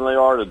better than they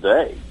are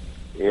today.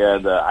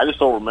 And I just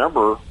don't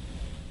remember,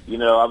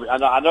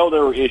 I know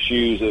there were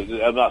issues.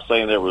 I'm not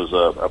saying there was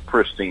a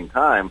pristine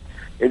time.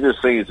 It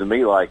just seems to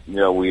me like,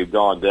 we've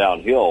gone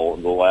downhill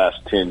in the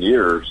last 10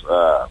 years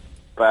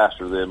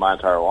faster than my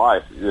entire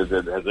life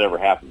that has ever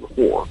happened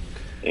before.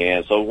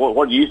 And so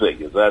what do you think?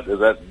 Is that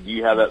do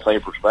you have that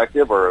same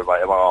perspective, or am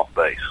I off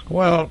base?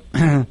 Well,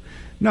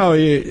 no,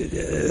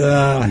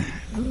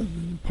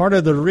 part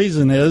of the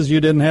reason is you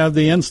didn't have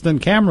the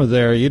instant camera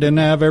there. You didn't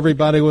have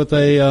everybody with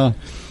a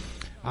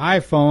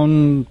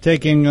iPhone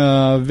taking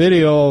a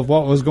video of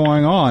what was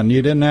going on.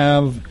 You didn't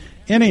have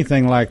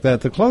anything like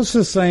that. The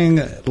closest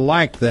thing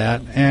like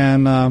that,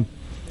 and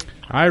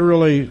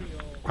I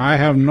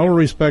have no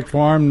respect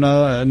for him,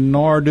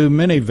 nor do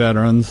many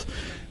veterans.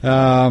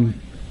 Walter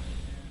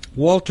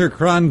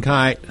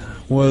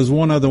Cronkite was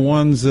one of the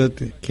ones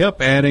that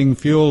kept adding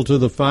fuel to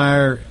the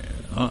fire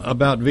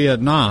about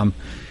Vietnam.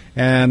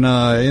 And,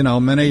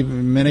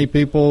 many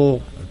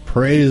people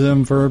praise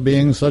him for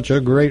being such a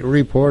great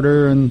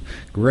reporter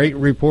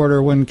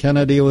when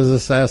Kennedy was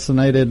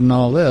assassinated and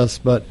all this.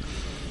 But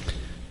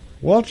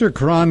Walter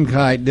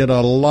Cronkite did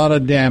a lot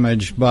of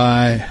damage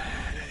by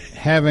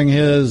having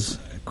his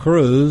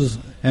crews,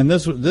 and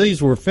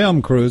these were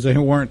film crews. They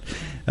weren't.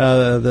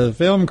 The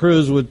film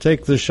crews would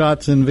take the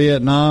shots in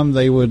Vietnam.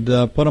 They would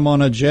put them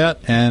on a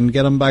jet and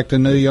get them back to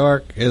New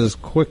York as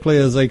quickly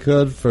as they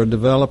could for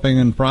developing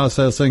and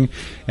processing.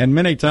 And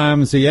many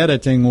times the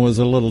editing was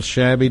a little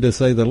shabby, to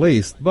say the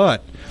least.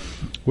 But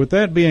with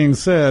that being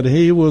said,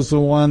 he was the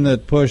one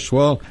that pushed,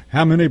 well,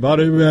 how many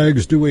body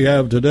bags do we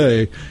have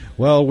today?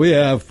 Well, we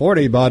have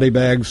 40 body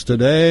bags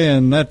today,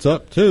 and that's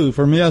up 2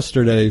 from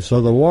yesterday.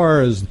 So the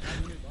war is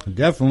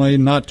definitely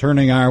not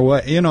turning our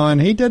way, and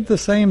he did the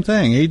same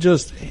thing.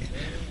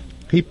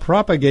 He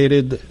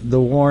propagated the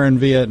war in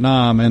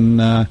Vietnam,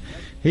 and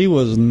he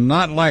was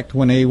not liked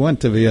when he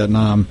went to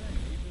Vietnam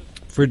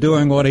for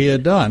doing what he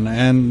had done.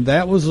 And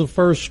that was the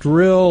first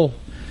real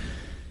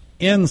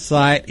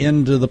insight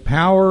into the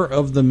power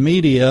of the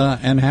media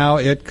and how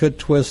it could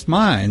twist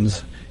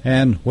minds.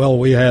 And, well,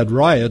 we had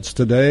riots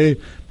today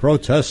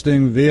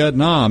protesting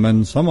Vietnam,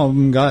 and some of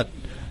them got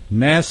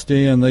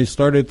nasty, and they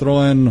started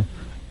throwing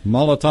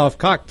Molotov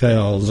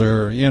cocktails,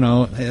 or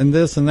and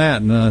this and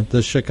that. And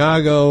the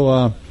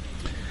Chicago,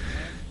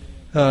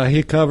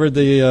 he covered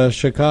the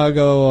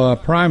Chicago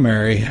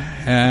primary,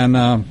 and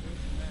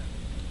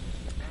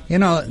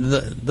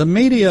the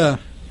media.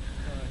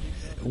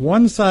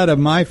 One side of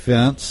my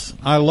fence,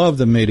 I love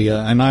the media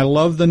and I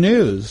love the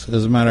news.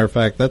 As a matter of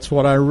fact, that's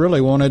what I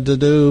really wanted to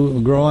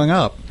do growing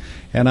up,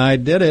 and I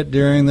did it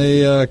during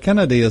the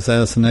Kennedy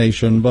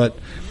assassination. But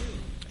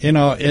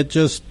it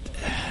just.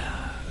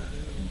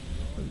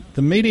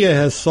 The media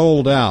has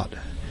sold out,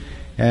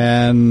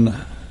 and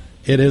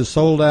it has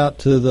sold out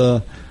to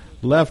the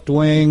left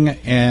wing,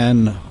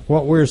 and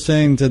what we're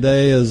seeing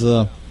today is,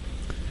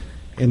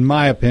 in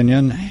my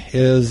opinion,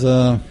 is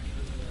a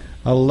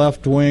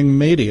left-wing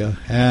media,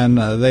 and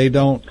they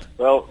don't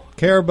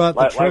care about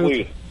the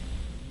truth.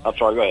 I'm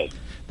sorry, go ahead.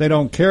 They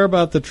don't care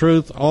about the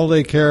truth. All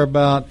they care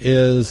about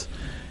is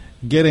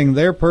getting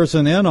their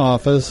person in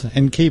office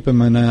and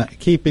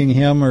keeping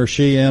him or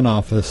she in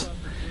office.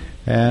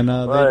 And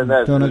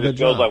they're doing a good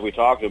job. Like we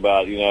talked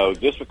about,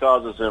 just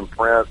because it's in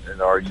print,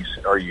 and or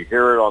you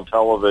hear it on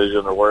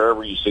television or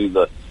wherever you see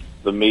the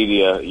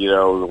media,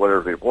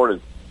 whatever's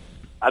reported.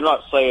 I'm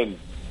not saying,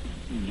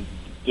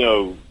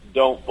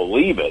 don't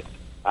believe it.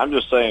 I'm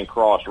just saying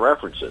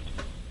cross-reference it,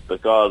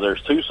 because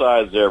there's two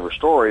sides to every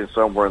story, and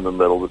somewhere in the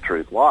middle the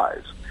truth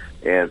lies.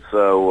 And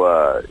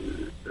so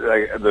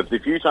the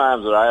few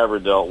times that I ever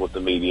dealt with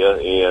the media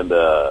and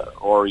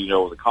or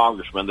with a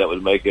congressman that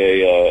would make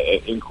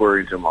an inquiry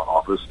into my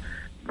office,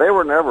 they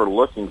were never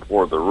looking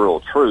for the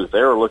real truth.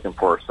 They were looking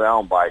for a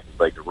soundbite that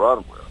they could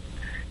run with.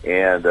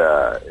 And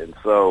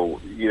so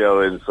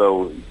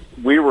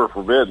we were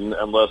forbidden,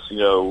 unless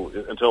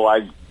until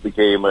I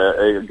became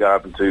got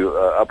up into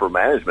upper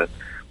management,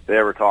 they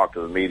ever talk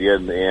to the media,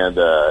 and then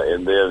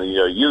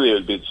usually it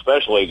would be the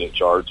special agent in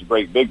charge, the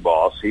great big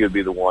boss. He would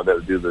be the one that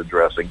would do the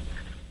addressing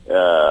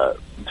to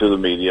the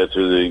media,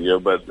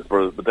 but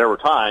there were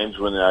times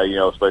when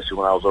especially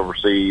when I was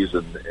overseas,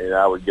 and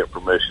I would get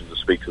permission to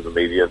speak to the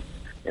media,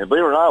 and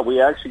believe it or not,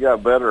 we actually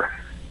got better.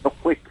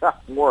 We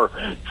got more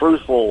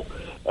truthful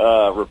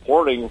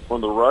reporting from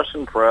the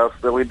Russian press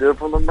than we did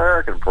from the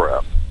American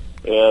press,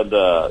 and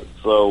I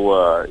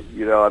know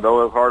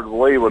it's hard to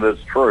believe when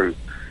it's true.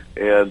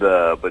 And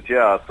but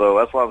yeah, so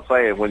that's what I'm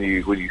saying. When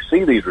you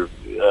see these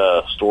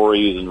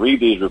stories and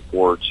read these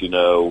reports,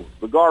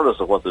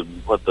 regardless of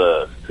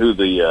who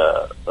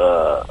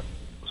the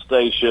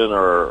station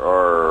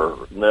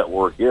or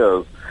network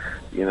is,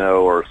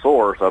 or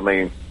source, I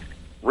mean,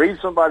 read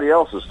somebody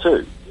else's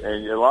too.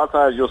 And a lot of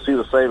times you'll see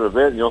the same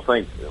event and you'll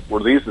think,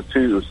 well, these are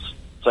the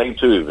same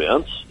two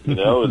events.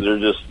 They're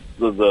just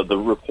the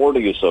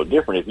reporting is so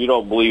different if you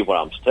don't believe what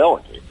I'm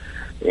telling you.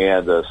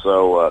 And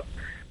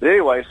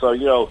anyway,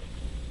 so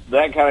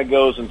that kind of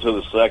goes into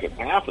the second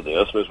half of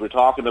this, as we're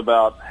talking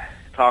about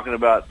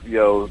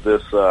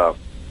this. I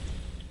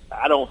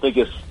don't think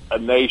it's a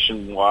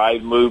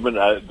nationwide movement.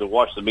 To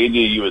watch the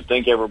media, you would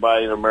think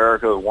everybody in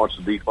America wants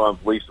to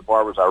defund police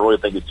departments. I really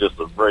think it's just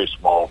a very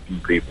small few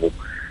people.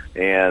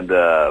 And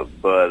the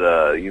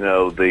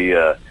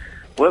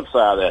flip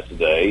side of that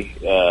today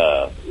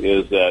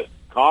is that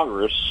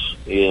Congress,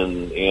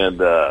 in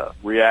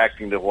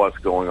reacting to what's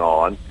going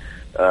on,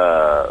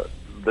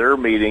 they're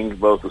meeting,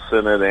 both the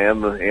Senate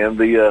and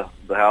the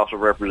House of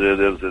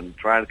Representatives, and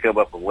trying to come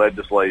up with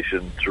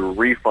legislation to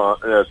reform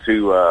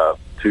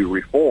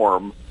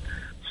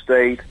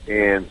state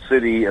and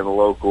city and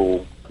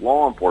local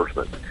law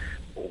enforcement.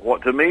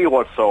 To me,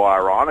 what's so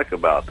ironic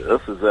about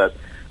this is that,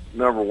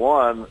 number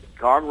one,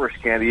 Congress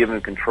can't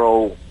even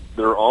control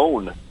their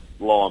own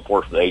law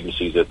enforcement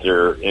agencies that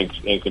they're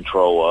in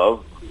control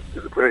of.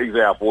 For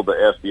example,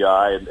 the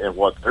FBI and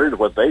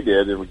what they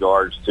did in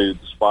regards to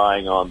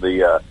spying on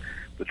the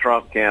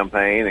Trump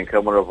campaign and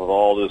coming up with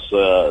all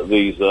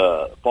these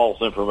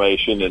false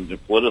information and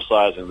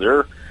politicizing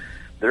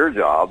their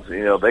jobs.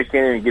 You know, they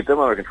can't even get them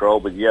under control,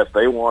 but yet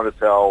they want to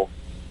tell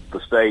the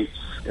states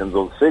and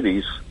the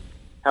cities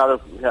how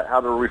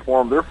to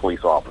reform their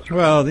police officers.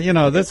 Well, you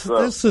know, this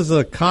is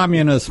a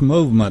communist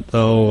movement,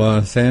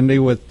 though, Sandy.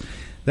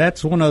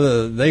 That's one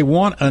of they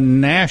want a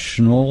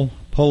national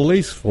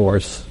police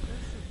force,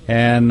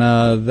 and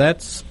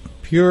that's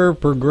pure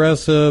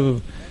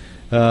progressive.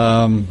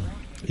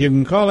 You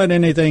can call it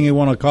anything you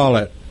want to call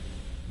it,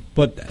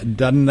 but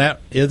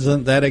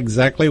isn't that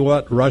exactly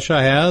what Russia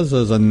has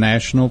as a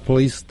national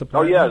police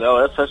department? Oh yeah,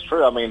 no, that's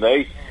true. I mean,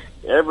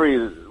 every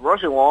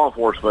Russian law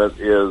enforcement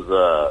is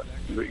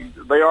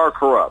they are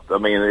corrupt. I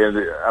mean,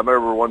 I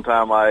remember one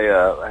time I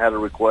had a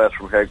request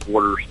from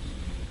headquarters,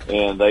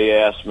 and they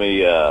asked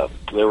me.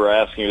 They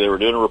were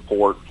doing a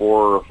report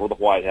for the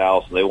White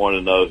House, and they wanted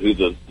to know who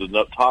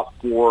the top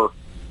four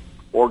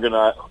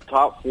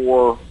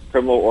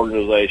criminal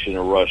organization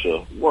in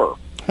Russia were.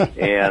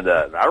 And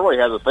I really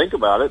had to think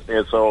about it,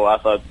 and so I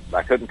thought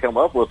I couldn't come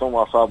up with them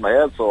off the top of my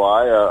head. So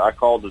I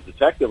called the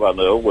detective I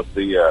know with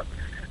the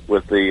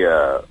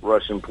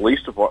Russian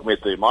police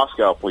department, the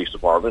Moscow police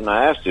department, and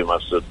I asked him. I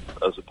said,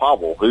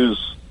 Pavel, I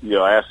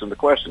asked him the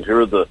question: who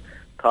are the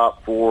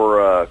top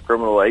four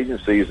criminal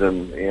agencies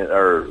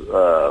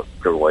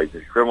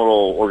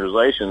criminal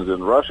organizations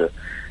in Russia?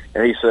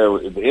 And he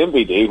said the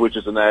MVD, which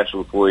is the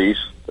National Police,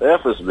 the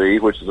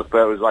FSB, which is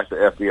like the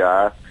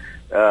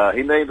FBI.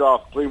 He named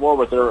off three more,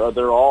 but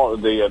they're all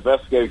the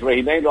investigative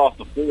committee. He named off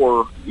the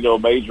four,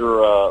 major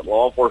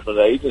law enforcement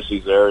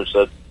agencies there, and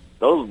said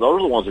those are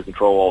the ones that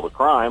control all the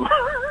crime.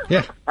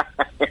 Yeah.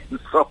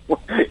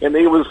 and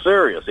he was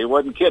serious. He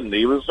wasn't kidding.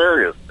 He was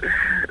serious.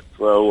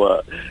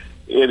 So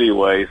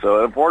anyway,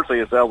 so unfortunately,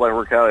 it sounds like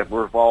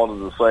we're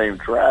following the same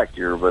track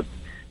here, but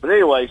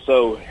anyway,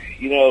 so.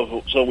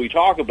 So we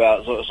talk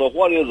about, so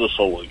what is a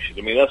solution?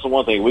 I mean, that's the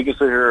one thing. We can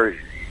sit here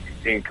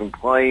and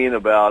complain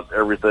about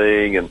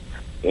everything, and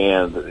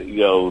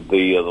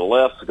the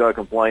left's going to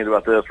complain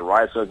about this, the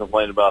right's going to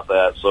complain about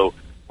that. So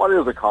what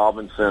is a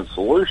common sense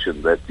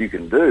solution that you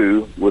can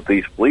do with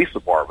these police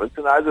departments?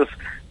 And I just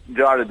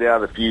jotted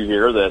down a few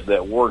here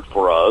that worked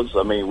for us.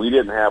 I mean, we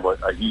didn't have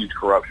a huge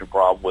corruption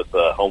problem with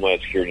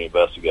Homeland Security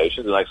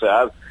investigations. And like I said,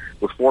 I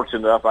was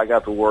fortunate enough I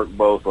got to work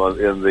both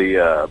in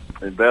the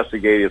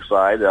investigative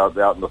side out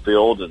in the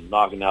field and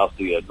knocking out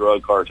the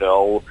drug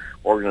cartel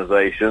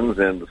organizations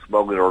and the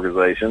smuggling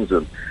organizations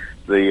and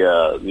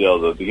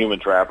the human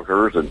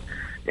traffickers and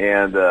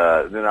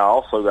then I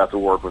also got to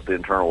work with the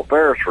internal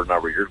affairs for a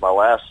number of years. My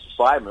last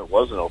assignment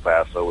was in El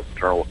Paso with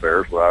internal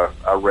affairs, where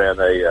I ran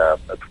a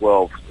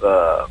 12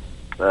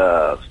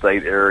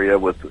 state area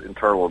with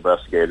internal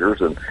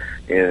investigators and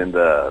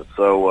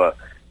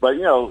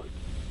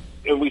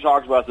we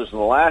talked about this in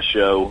the last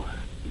show,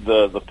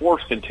 the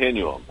force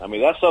continuum. I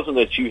mean, that's something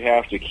that you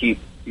have to keep,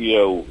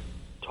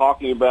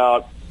 talking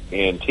about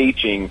and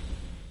teaching,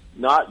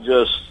 not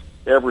just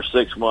every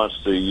 6 months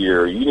to a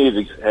year. You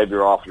need to have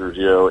your officers,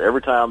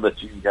 every time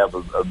that you have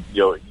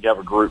you have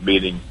a group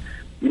meeting,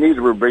 you need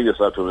to bring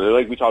this up to them.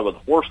 Like we talked about,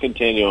 the force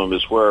continuum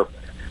is where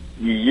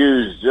you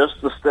use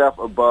just the step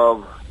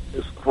above.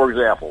 For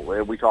example,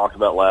 we talked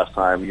about last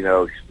time,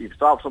 you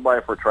stop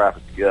somebody for a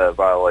traffic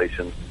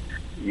violation.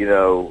 As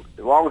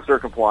long as they're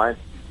compliant,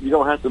 you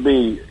don't have to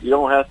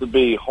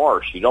be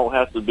harsh. You don't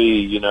have to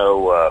be,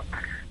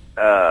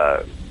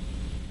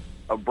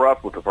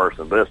 abrupt with the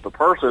person. But if the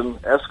person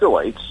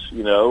escalates,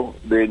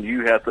 then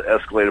you have to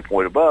escalate a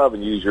point above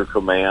and use your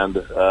command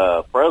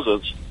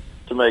presence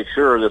to make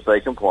sure that they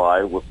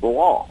comply with the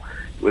law.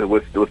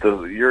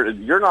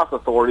 You're not the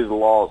authority; the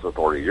law is the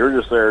authority. You're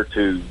just there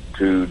to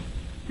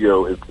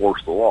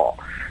enforce the law.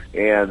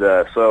 And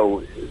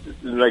so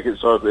make it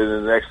so that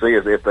the next thing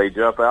is if they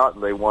jump out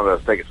and they want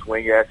to take a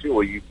swing at you,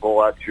 well, you pull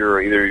out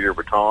either your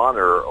baton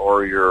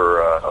or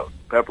your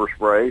pepper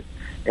spray,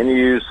 and you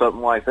use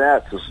something like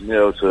that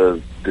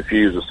to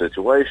diffuse the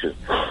situation.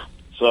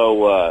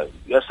 So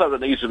that's something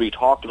that needs to be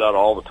talked about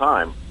all the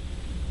time,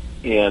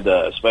 and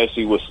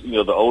especially with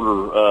the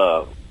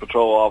older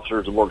patrol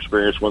officers, the more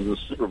experienced ones, and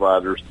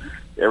supervisors.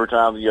 Every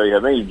time you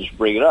have anything, you just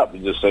bring it up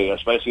and just say,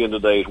 especially in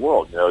today's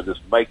world,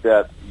 just make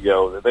that.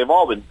 They've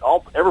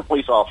every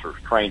police officer is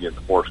trained in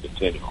the force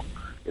continuum.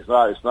 It's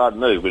not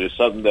new, but it's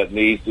something that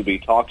needs to be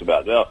talked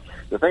about. Now,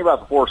 the thing about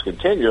the force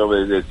continuum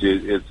is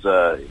it's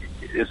a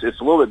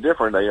little bit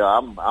different.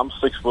 I'm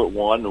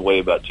 6'1" and weigh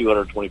about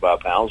 225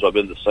 pounds. So I've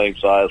been the same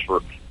size for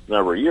a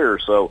number of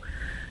years, so.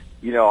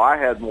 I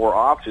had more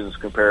options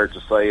compared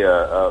to, say,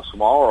 a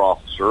smaller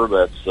officer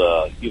that's,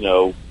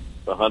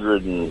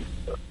 100 and,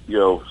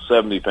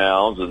 70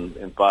 pounds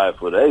and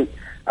 5'8".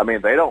 I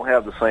mean, they don't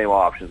have the same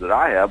options that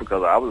I have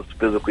because I was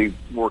physically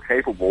more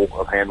capable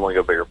of handling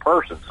a bigger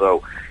person.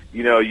 So,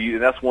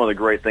 that's one of the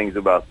great things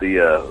about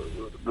the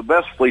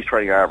best police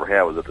training I ever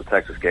had was at the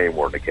Texas Game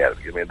Warden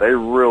Academy. I mean, they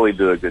really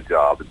do a good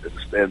job.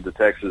 And the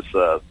Texas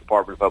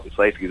Department of Public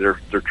Safety, their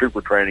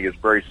trooper training is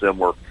very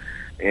similar.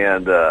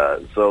 And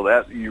so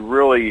that you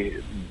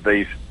really,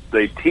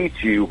 they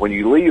teach you when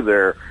you leave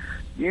there,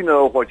 you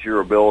know what your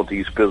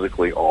abilities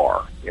physically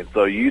are. And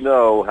so you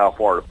know how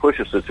far to push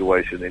a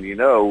situation, and you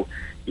know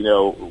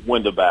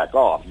when to back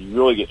off. You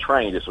really get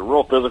trained. It's a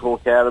real physical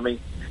academy,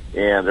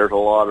 and there's a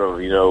lot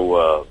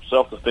of,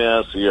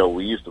 self-defense.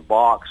 We used to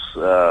box,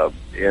 and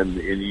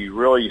you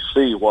really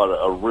see what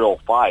a real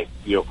fight,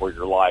 for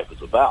your life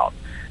is about.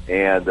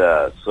 And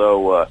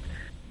so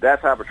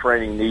that type of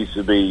training needs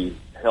to be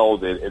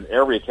held in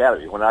every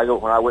academy. When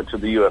I went to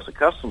the U.S.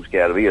 Customs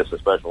Academy as a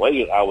special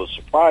agent, I was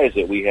surprised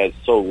that we had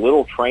so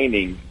little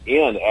training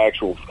in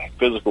actual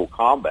physical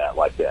combat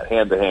like that,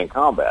 hand-to-hand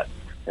combat.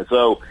 And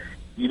so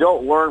you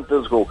don't learn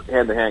physical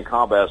hand-to-hand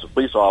combat as a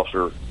police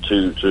officer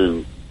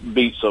to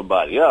beat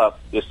somebody up.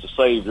 It's to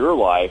save your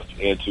life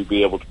and to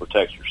be able to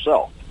protect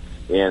yourself.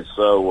 And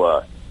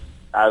so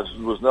I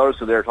was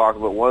noticing they're talking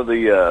about one of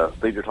the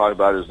things they're talking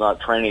about is not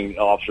training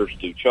officers to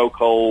do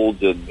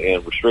chokeholds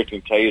and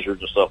restricting tasers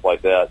and stuff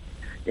like that.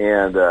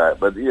 And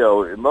but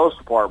in most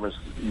departments,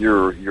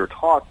 you're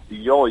taught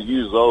you only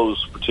use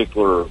those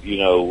particular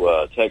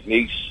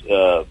techniques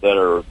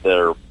that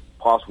are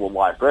possible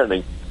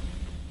life-threatening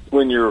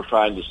when you're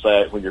trying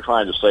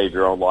to save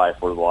your own life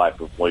or the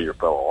life of one of your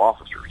fellow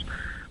officers.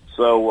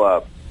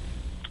 So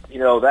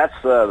that's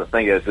the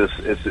thing is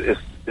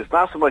it's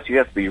not so much you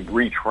have to be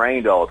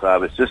retrained all the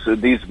time. It's just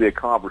it needs to be a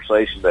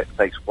conversation that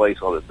takes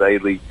place on a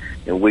daily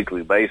and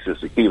weekly basis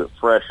to keep it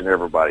fresh in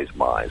everybody's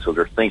mind, so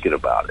they're thinking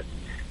about it.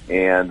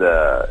 And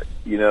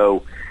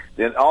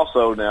then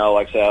also now,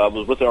 like I said, I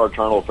was with our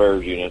Internal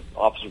Affairs Unit,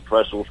 Office of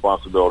Professional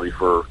Responsibility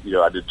for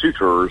I did 2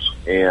 tours,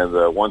 and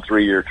one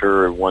 3-year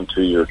tour and one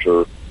 2-year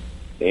tour.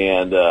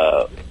 And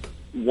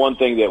one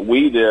thing that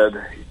we did,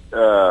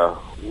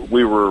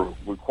 we were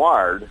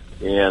required.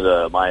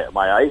 And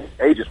my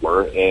agents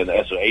were, and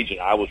as an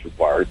agent, I was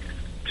required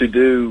to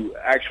do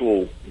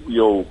actual,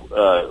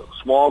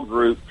 small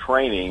group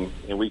training,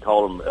 and we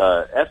call them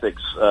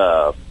ethics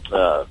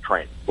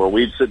training, where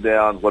we'd sit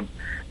down,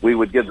 we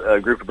would get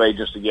a group of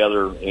agents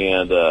together,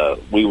 and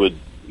we would,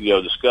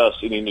 discuss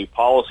any new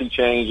policy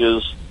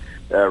changes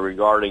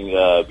regarding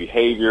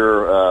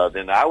behavior.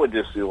 Then I would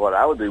just do what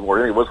I would do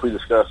more. Once we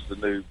discussed the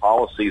new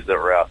policies that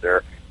were out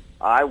there,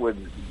 I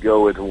would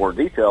go into more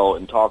detail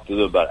and talk to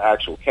them about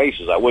actual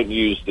cases. I wouldn't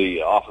use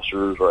the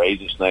officers or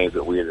agents' names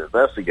that we had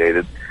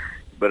investigated,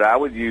 but I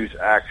would use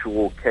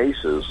actual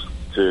cases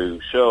to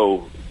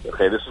show,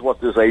 okay, this is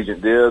what this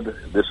agent did,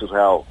 this is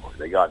how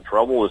they got in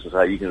trouble, this is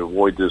how you can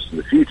avoid this in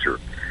the future.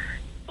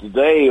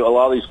 Today, a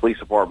lot of these police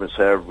departments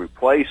have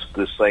replaced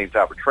this same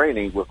type of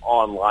training with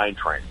online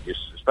training. It's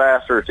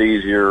faster, it's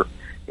easier.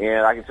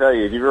 And I can tell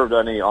you, if you've ever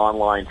done any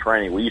online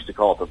training, we used to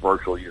call it the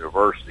virtual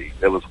university.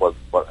 That was what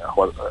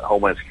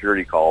Homeland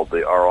Security called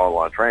our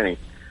online training.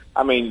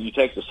 I mean, you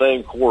take the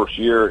same course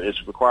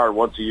it's required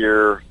once a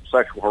year,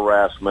 sexual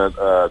harassment,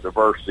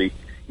 diversity.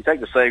 You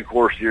take the same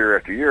course year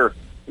after year,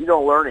 you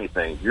don't learn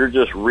anything. You're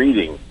just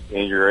reading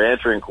and you're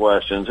answering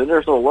questions, and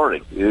there's no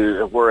learning.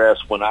 Whereas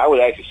when I would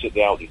actually sit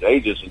down with these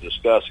agents and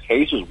discuss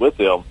cases with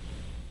them,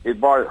 it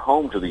brought it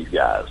home to these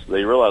guys.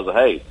 They realized that,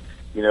 hey,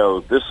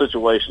 this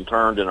situation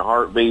turned in a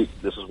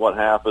heartbeat. This is what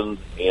happened.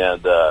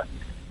 And,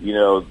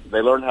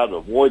 they learn how to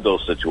avoid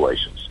those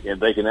situations, and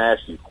they can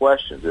ask you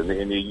questions. And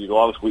as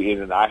long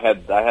as I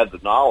had the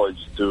knowledge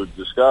to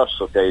discuss,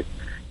 okay,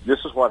 this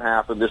is what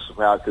happened. This is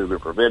how it could have been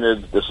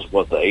prevented. This is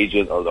what the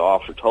agent or the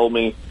officer told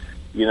me,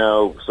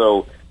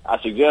 so I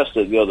suggest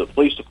that, the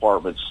police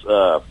departments,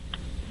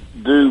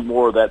 do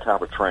more of that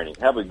type of training.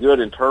 Have a good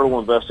internal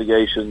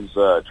investigations,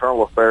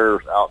 internal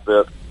affairs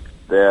outfit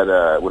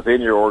that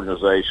within your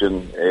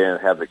organization,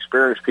 and have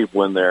experienced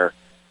people in there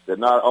that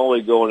not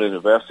only go in and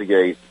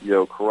investigate,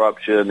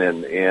 corruption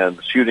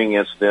and shooting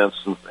incidents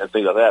and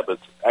things like that, but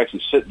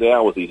actually sit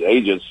down with these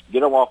agents,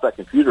 get them off that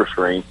computer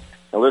screen,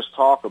 and let's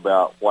talk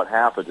about what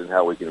happened and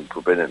how we can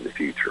prevent it in the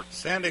future.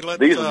 Sandy,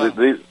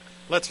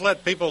 let's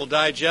let people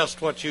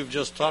digest what you've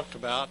just talked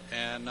about,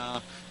 and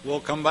we'll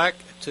come back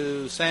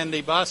to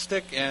Sandy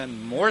Bostic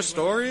and more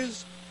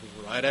stories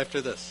right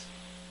after this.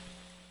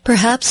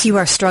 Perhaps you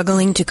are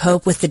struggling to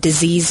cope with the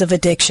disease of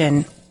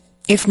addiction.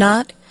 If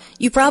not,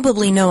 you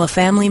probably know a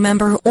family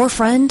member or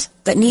friend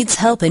that needs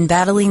help in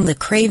battling the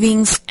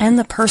cravings and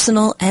the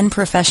personal and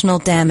professional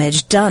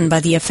damage done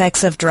by the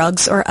effects of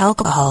drugs or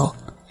alcohol.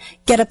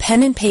 Get a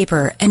pen and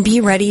paper and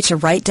be ready to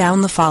write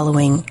down the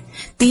following.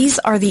 These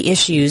are the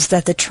issues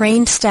that the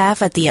trained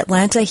staff at the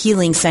Atlanta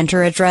Healing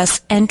Center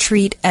address and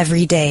treat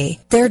every day.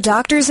 Their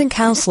doctors and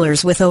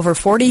counselors with over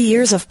 40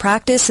 years of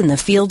practice in the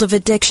field of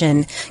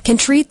addiction can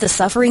treat the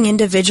suffering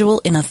individual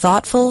in a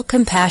thoughtful,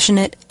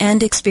 compassionate,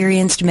 and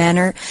experienced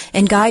manner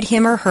and guide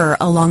him or her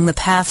along the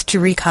path to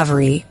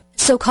recovery.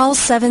 So call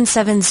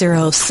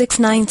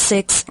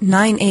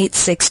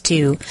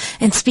 770-696-9862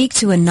 and speak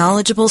to a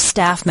knowledgeable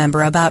staff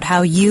member about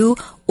how you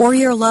or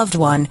your loved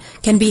one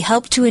can be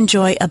helped to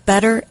enjoy a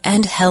better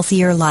and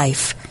healthier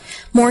life.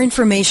 More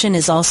information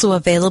is also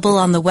available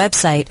on the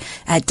website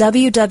at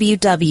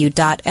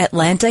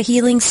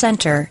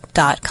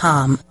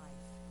www.atlantahealingcenter.com.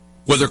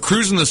 Whether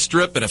cruising the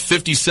Strip in a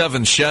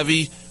 57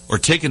 Chevy or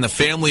taking the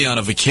family on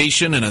a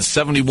vacation in a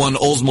 71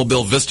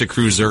 Oldsmobile Vista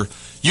Cruiser,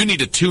 you need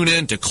to tune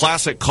in to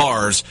Classic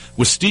Cars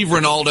with Steve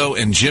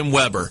Ronaldo and Jim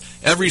Weber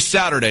every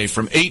Saturday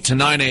from 8 to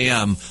 9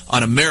 a.m.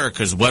 on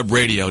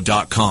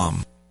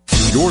americaswebradio.com.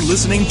 You're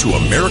listening to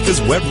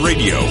America's Web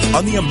Radio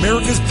on the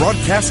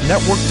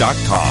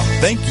AmericasBroadcastNetwork.com.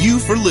 Thank you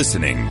for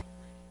listening.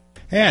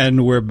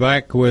 And we're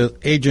back with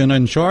Agent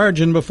in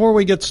Charge. And before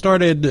we get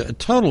started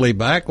totally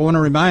back, I want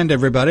to remind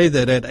everybody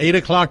that at 8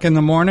 o'clock in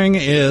the morning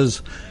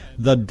is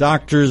the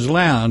Doctor's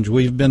Lounge.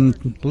 We've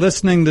been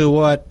listening to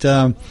what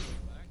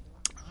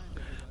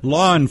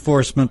law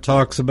enforcement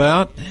talks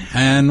about,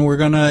 and we're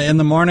going to, in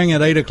the morning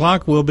at 8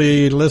 o'clock, we'll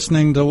be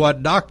listening to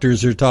what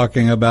doctors are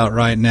talking about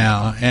right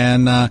now.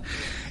 And,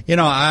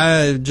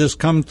 I just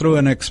come through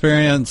an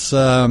experience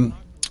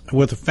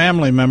with a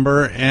family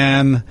member,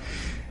 and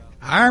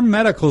our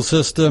medical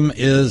system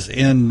is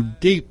in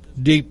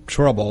deep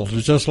trouble,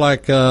 just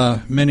like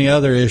many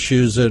other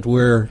issues that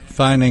we're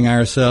finding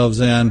ourselves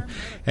in.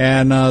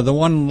 And the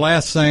one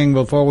last thing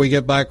before we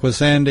get back with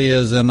Sandy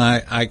is, and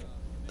I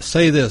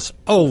say this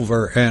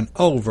over and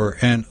over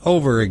and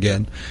over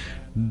again,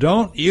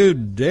 don't you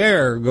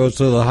dare go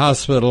to the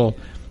hospital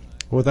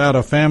without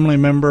a family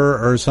member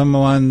or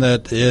someone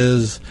that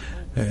is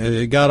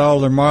got all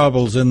their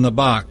marbles in the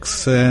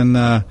box.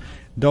 And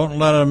don't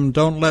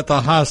let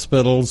the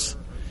hospitals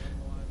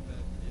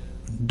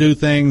do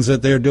things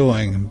that they're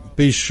doing.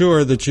 Be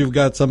sure that you've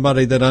got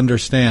somebody that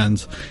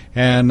understands.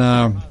 And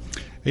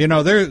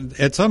there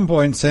at some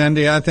point,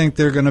 Sandy, I think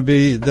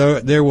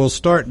there will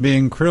start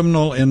being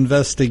criminal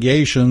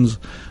investigations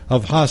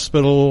of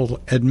hospital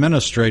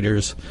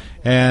administrators.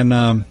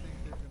 And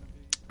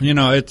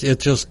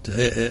it's just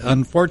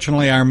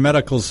unfortunately our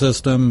medical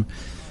system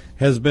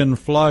has been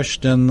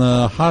flushed, and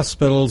the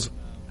hospitals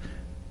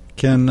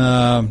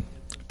can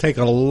take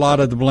a lot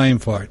of the blame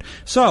for it.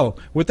 So,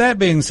 with that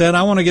being said,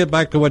 I want to get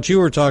back to what you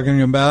were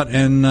talking about,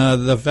 and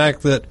the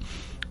fact that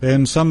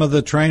in some of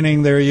the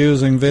training they're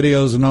using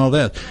videos and all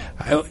that.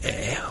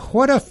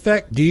 What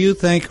effect do you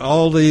think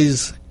all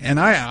these,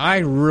 and I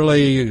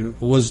really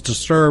was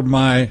disturbed,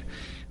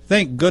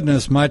 thank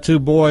goodness my two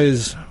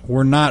boys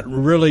were not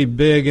really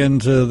big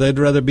into, they'd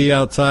rather be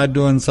outside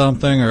doing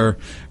something, or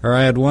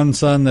I had one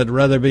son that'd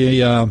rather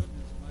be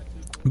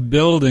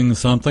building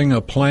something, a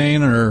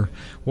plane or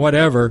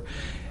whatever.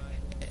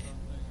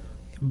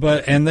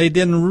 And they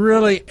didn't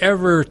really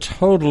ever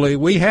totally,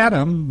 we had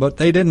them, but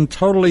they didn't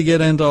totally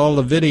get into all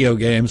the video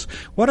games.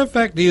 What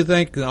effect do you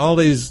think all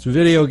these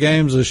video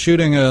games of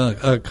shooting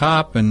a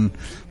cop and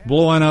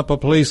blowing up a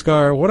police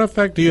car, what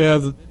effect do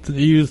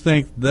you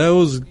think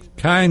those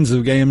kinds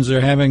of games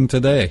are having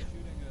today?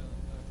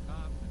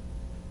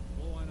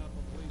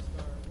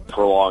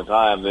 For a long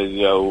time,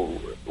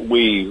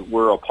 we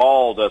were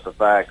appalled at the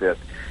fact that,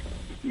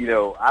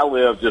 I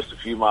live just a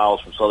few miles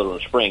from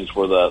Sutherland Springs,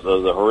 where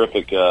the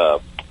horrific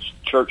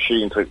church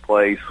shooting took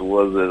place.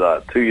 Was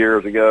it 2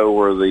 years ago,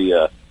 where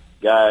the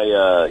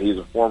guy, he's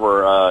a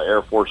former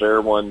Air Force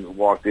airman,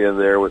 walked in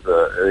there with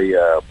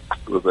a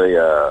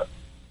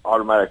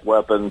automatic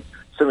weapon,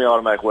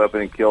 semi-automatic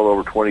weapon, and killed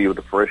over 20 of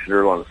the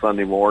parishioners on a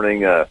Sunday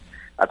morning. I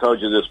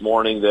told you this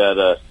morning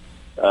that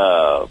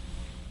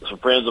some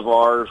friends of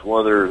ours,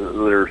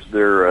 they're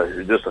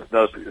just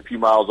a few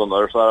miles on the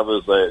other side of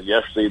us.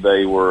 Yesterday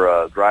they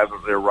were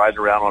riding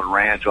around on a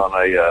ranch on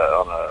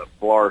a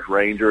Polaris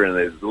Ranger, and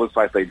it looks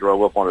like they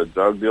drove up on a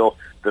drug deal.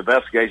 The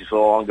investigation's still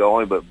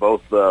ongoing, but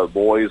both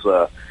boys,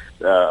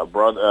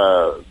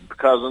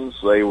 cousins,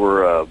 they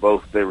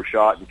were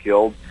shot and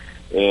killed.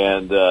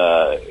 And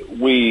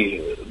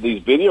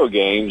these video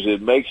games,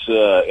 it makes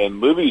and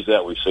movies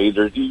that we see,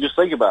 you just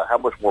think about how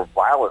much more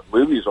violent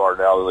movies are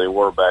now than they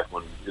were back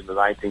in the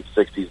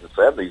 1960s and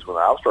 70s when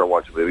I started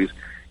watching movies.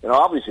 And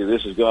obviously,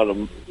 this is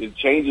it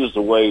changes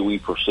the way we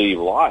perceive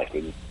life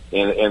and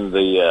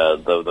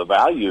the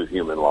value of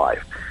human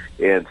life.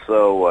 And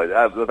so,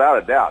 without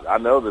a doubt, I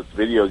know that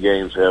video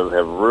games have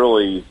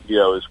really,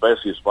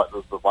 especially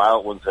the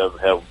violent ones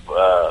have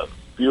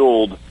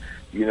fueled,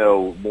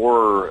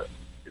 more.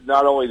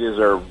 Not only is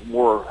there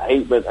more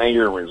hate, but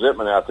anger and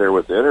resentment out there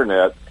with the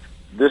internet,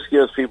 this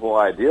gives people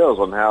ideas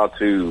on how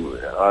to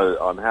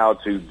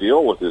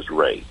deal with this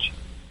rage.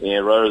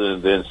 And rather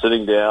than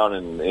sitting down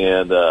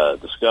and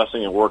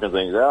discussing and working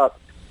things out,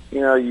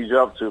 you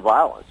jump to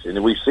violence,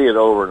 and we see it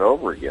over and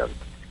over again.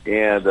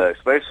 And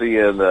especially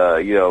as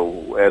a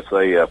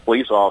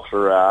police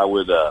officer, I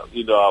would, I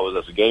was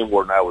as a game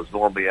warden, I was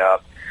normally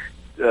out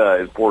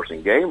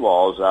enforcing game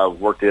laws. I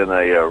worked in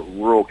a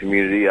rural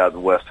community out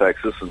in West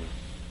Texas, and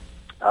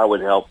I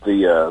would help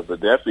the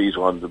deputies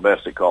on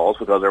domestic calls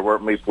because there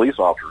weren't many police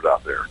officers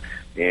out there.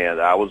 and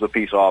I was a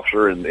peace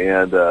officer, and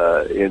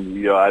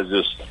you know, I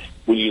just,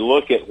 when you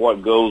look at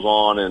what goes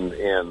on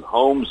in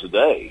homes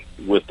today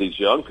with these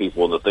young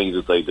people and the things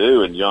that they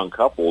do, and young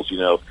couples, you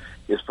know,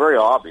 it's very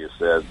obvious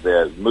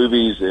that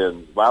movies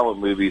and violent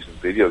movies and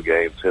video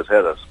games has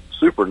had a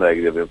super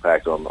negative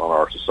impact on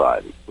our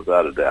society,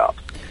 without a doubt.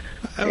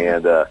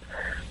 And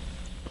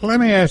let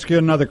me ask you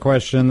another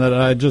question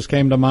that just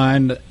came to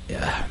mind.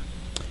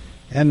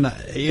 And,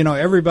 you know,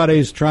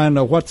 everybody's trying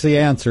to, what's the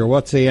answer?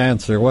 What's the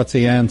answer? What's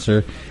the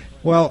answer?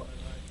 Well,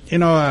 you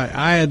know,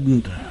 I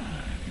had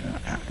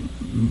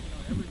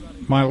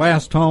my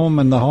last home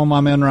and the home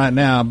I'm in right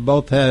now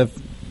both have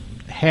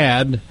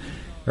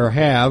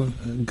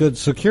good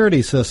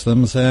security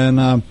systems,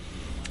 and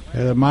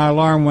my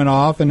alarm went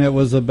off, and it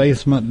was a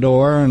basement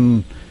door,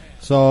 and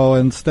so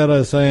instead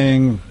of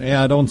saying,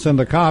 yeah, don't send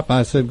a cop,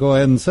 I said, go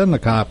ahead and send the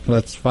cop.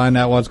 Let's find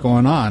out what's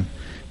going on.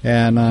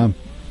 And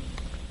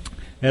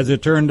as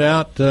it turned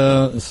out,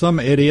 some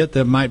idiot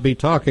that might be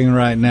talking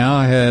right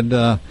now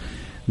had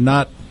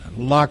not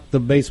locked the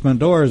basement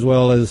door as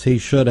well as he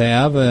should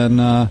have, and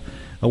a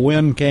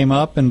wind came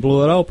up and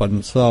blew it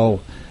open.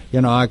 So, you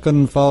know, I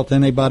couldn't fault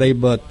anybody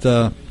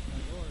but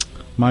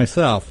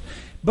myself.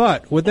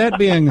 But with that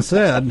being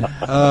said,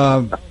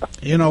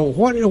 you know,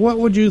 what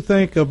would you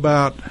think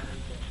about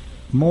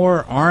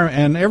more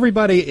and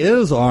everybody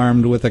is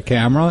armed with a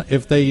camera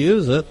if they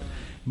use it,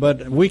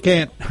 but we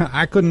can't.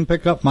 I couldn't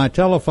pick up my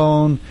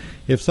telephone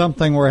if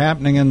something were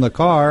happening in the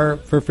car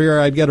for fear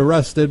I'd get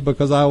arrested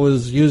because I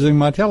was using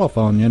my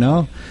telephone, you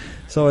know.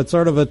 So it's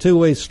sort of a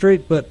two-way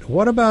street. But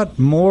what about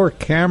more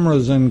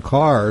cameras in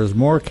cars,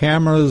 more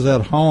cameras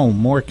at home,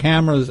 more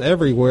cameras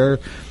everywhere?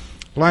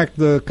 Like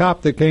the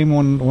cop that came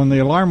when the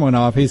alarm went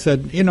off, he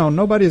said, you know,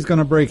 nobody's going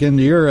to break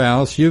into your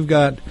house. You've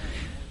got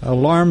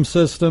alarm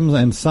systems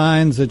and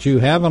signs that you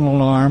have an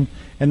alarm.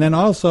 And then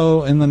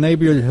also in the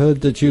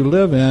neighborhood that you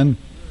live in,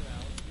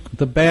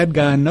 the bad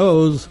guy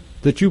knows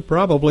that you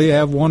probably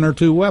have one or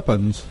two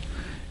weapons.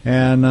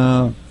 And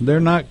they're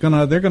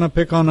going to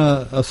pick on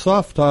a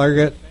soft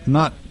target,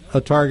 not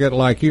a target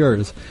like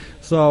yours.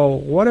 So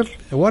what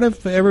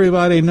if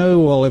everybody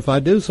knew, well, if I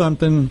do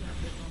something,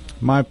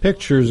 my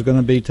picture is going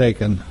to be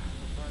taken?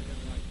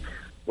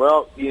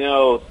 Well, you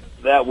know,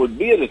 that would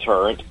be a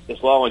deterrent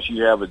as long as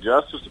you have a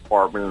Justice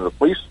Department and a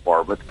police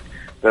department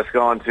that's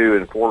going to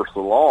enforce the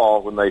law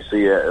when they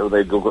see it,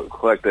 they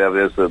collect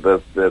evidence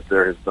that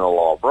there has been a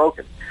law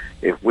broken.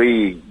 If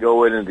we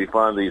go in and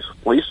defund these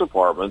police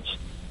departments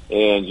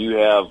and you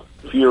have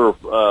fewer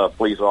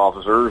police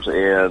officers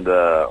and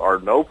or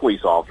no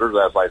police officers,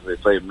 that's like they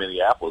say in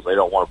Minneapolis, they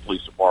don't want a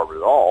police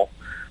department at all.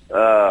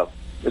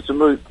 It's a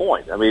moot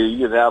point. I mean,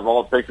 you can have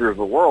all the pictures in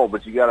the world,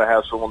 but you got to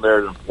have someone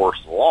there to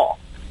enforce the law.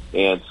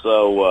 And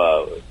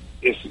so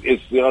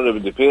it's going to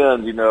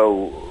depend, you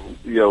know,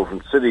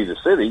 from city to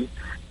city.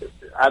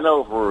 I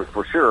know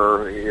for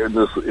sure.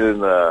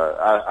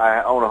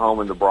 I own a home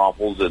in the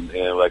Braunfels, and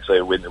like I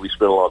say, we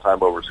spend a lot of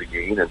time over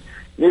Seguin, and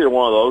neither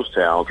one of those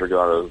towns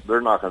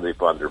they're not going to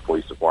defund their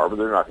police department.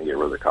 They're not going to get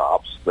rid of the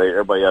cops.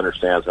 Everybody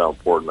understands how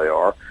important they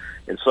are.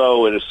 And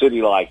so in a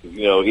city like,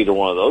 you know, either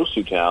one of those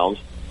two towns,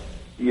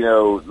 you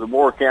know, the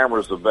more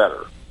cameras, the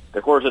better.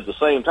 Of course, at the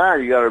same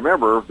time, you got to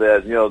remember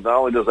that, you know, not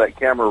only does that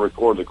camera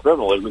record the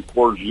criminal, it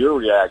records your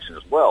reaction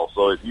as well.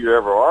 So if you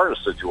ever are in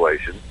a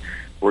situation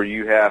where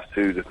you have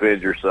to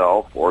defend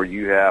yourself or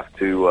you have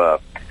to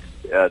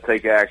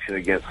take action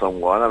against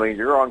someone, I mean,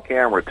 you're on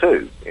camera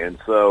too. And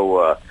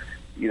so,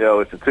 you know,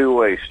 it's a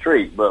two-way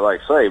street. But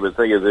like I say, the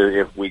thing is,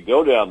 if we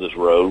go down this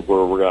road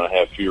where we're going to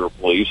have fewer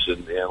police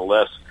and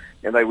less.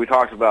 And we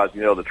talked about,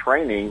 you know, the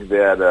training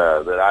that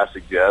I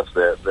suggest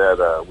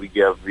that we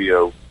give, you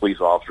know,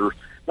 police officers.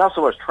 Not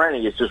so much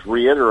training; it's just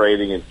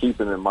reiterating and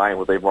keeping in mind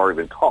what they've already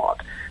been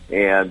taught.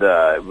 And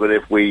but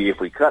if we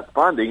cut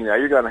funding, now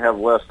you're going to have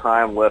less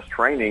time, less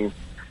training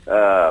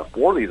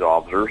for these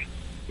officers.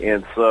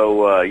 And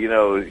so, you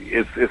know,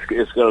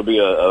 it's going to be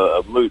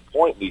a moot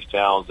point in these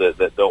towns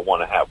that don't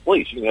want to have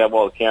police. You can have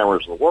all the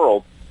cameras in the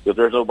world, but if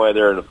there's nobody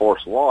there to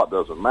enforce the law, it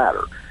doesn't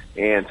matter.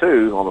 And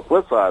two, on the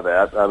flip side of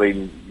that, I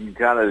mean, you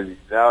kind of,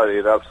 now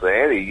it ups the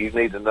ante. You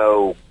need to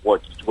know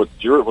what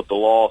the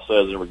law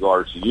says in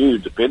regards to you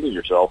defending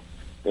yourself,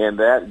 and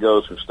that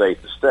goes from state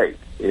to state.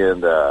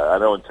 And I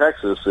know in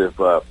Texas, if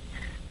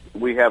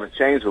we haven't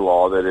changed the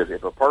law, that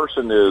if a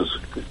person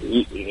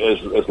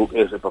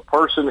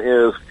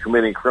is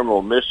committing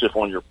criminal mischief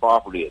on your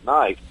property at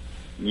night,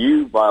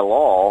 you by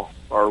law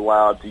are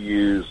allowed to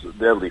use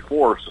deadly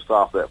force to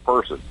stop that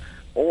person.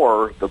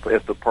 Or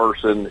if the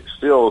person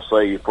still,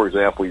 say, for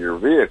example, your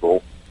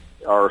vehicle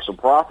or some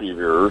property of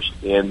yours,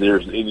 and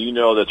you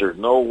know that there's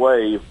no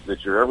way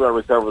that you're ever going to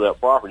recover that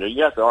property. Now,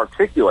 you have to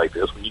articulate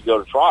this when you go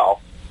to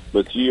trial,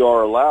 but you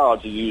are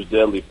allowed to use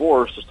deadly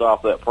force to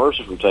stop that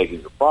person from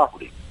taking your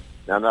property.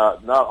 Now,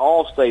 not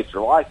all states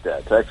are like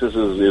that. Texas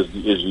is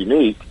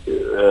unique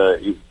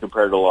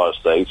compared to a lot of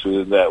states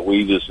in that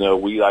we just know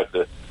we like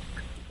to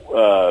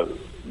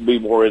be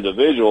more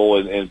individual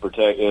and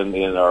protect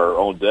in our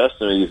own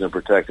destinies and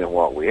protecting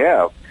what we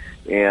have.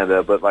 And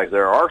but like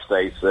there are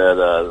states that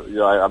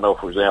I know,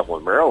 for example,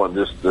 in Maryland,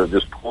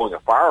 just pulling a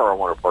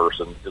firearm on a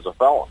person is a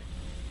felony.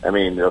 I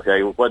mean,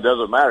 okay, what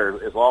doesn't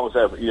matter as long as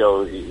that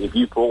if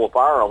you pull a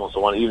firearm on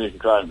someone, even if you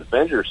try to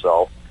defend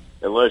yourself,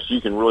 unless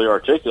you can really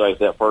articulate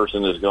that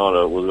person was going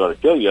to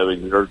kill you, I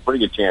mean, there's a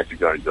pretty good chance you're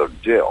going to go to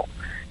jail.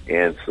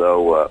 And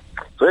so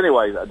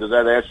anyway, does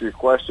that answer your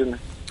question?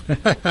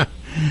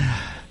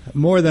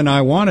 More than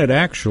I wanted,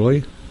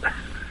 actually.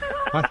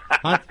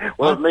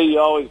 Well, me,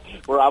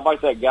 I'm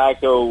like that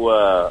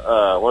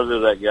Geico, what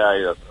is that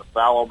guy,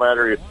 fallow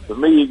battery? With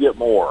me, you get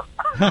more.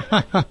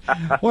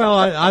 Well,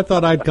 I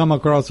thought I'd come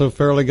across a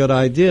fairly good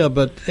idea,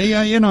 but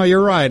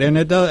you're right, and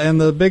it does. And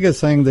the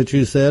biggest thing that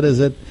you said is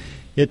it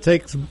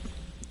takes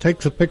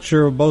a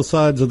picture of both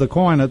sides of the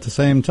coin at the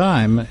same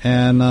time,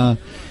 and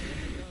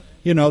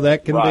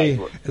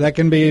that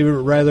can be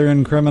rather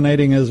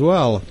incriminating as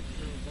well.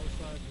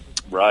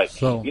 Right.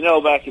 So,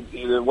 back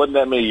it wasn't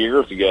that many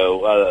years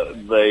ago,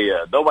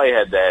 nobody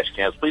had dash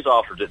cams. Police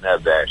officers didn't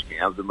have dash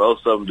cams, and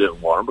most of them didn't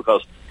want them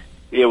because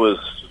it was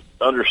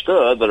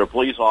understood that a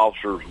police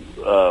officer's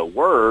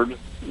word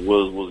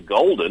was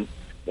golden,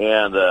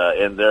 and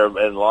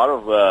a lot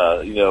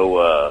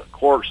of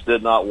courts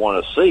did not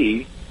want to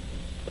see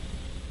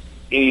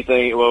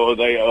anything. Well,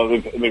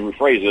 let me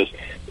rephrase this.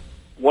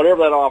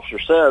 Whatever that officer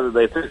said,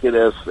 they took it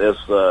as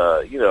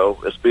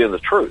being the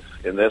truth,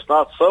 and that's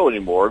not so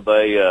anymore.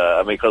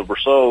 Because we're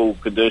so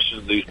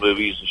conditioned to these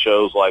movies and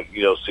shows like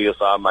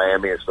CSI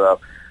Miami and stuff.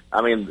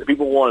 I mean,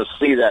 people want to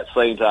see that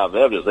same type of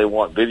evidence. They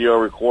want video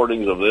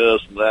recordings of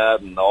this and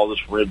that and all this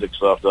forensic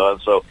stuff done.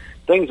 So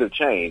things have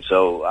changed.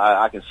 So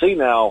I can see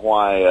now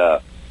why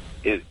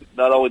it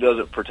not only does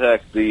it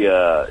protect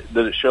does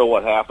it show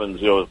what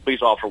happens? A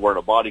police officer wearing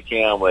a body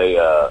cam,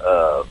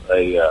 a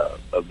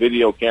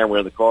video camera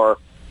in the car.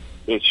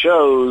 It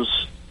shows,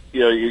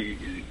 what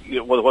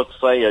to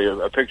say,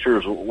 a picture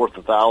is worth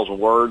 1,000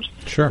 words.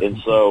 Sure. And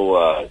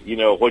so,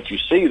 what you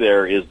see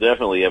there is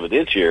definitely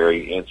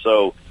evidentiary. And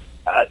so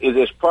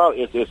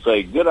it's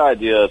a good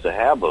idea to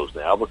have those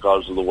now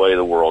because of the way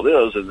the world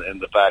is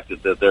and the fact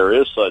that there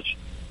is such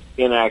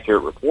inaccurate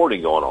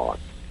reporting going on.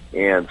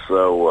 And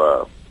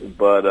so,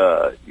 but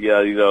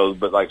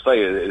like I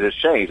say, it has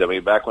changed. I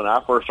mean, back when I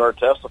first started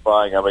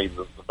testifying, I mean,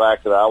 the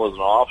fact that I was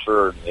an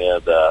officer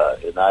and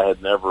I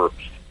had never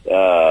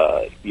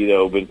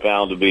been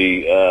found to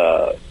be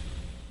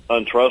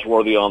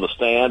untrustworthy on the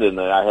stand,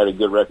 and I had a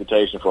good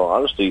reputation for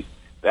honesty.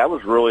 That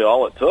was really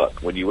all it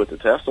took when you went to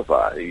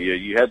testify.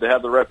 You had to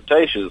have the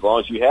reputation. As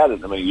long as you had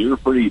it, I mean, you were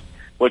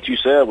what you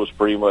said was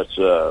pretty much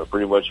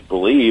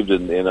believed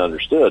and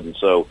understood. And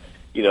so,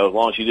 as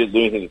long as you didn't do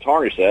anything to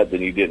tarnish that,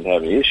 then you didn't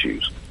have any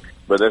issues.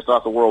 But that's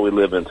not the world we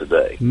live in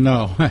today.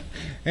 No.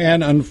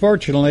 And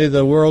unfortunately,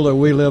 the world that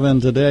we live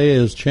in today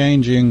is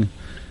changing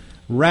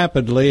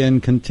rapidly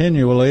and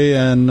continually,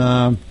 and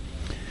I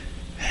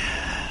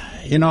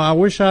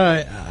wish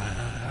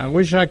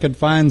I could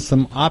find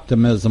some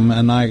optimism,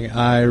 and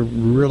I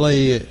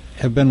really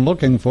have been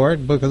looking for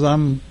it because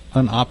I'm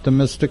an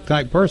optimistic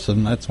type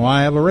person. That's why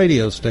I have a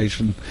radio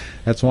station.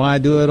 That's why I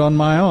do it on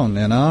my own,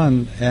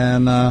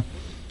 and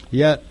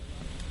yet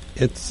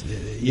it's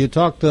you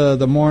talk to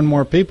the more and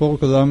more people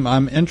because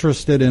I'm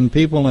interested in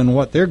people and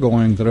what they're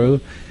going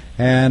through,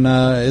 and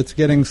it's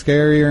getting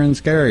scarier and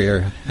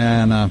scarier.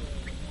 And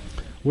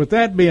with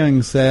that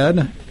being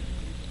said,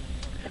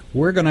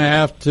 we're going to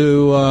have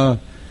to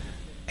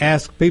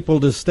ask people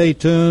to stay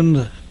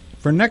tuned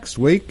for next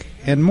week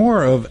and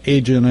more of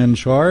Agent in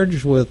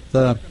Charge with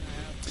Mr.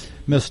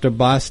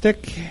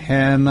 Bostic.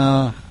 And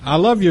I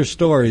love your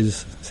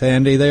stories,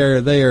 Sandy.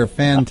 They are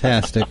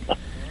fantastic.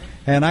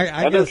 And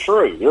I guess they're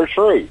true. They're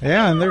true.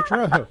 Yeah, and they're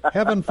true.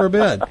 Heaven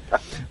forbid.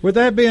 With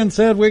that being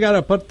said, we got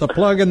to put the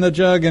plug in the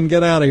jug and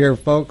get out of here,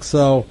 folks.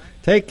 So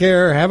take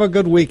care. Have a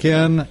good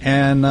weekend,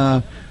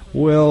 and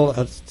we'll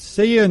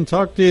see you and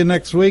talk to you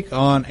next week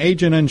on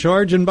Agent in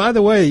Charge. And by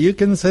the way, you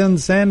can send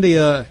Sandy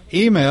an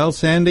email,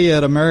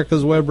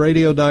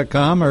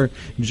 sandy@americaswebradio.com or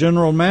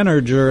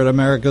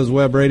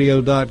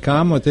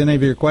generalmanager@americaswebradio.com with any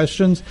of your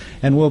questions,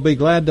 and we'll be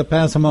glad to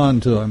pass them on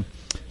to him.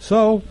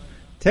 So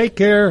take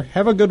care.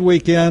 Have a good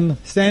weekend.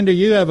 Sandy,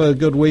 you have a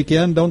good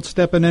weekend. Don't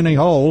step in any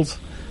holes.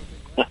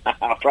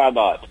 I'll try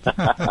not.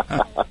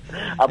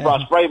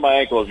 I sprained my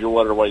ankle if you're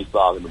wondering what he's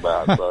talking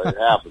about. So it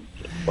happens.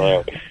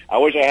 So I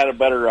wish I had a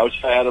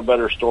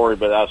better story,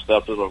 but I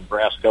stepped in a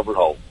grass-covered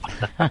hole.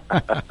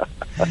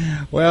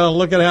 Well,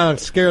 look at how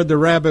scared the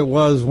rabbit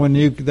was when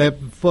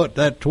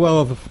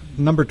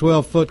number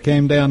 12 foot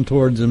came down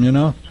towards him,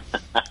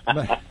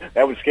 That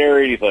would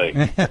scare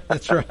anything.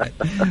 That's right.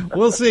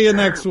 We'll see you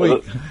next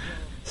week.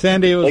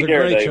 Sandy, it was a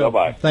great show.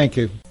 Bye-bye. Thank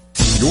you.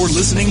 You're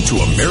listening to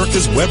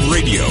America's Web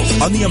Radio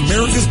on the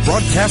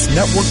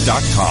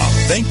AmericasBroadcastNetwork.com.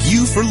 Thank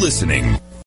you for listening.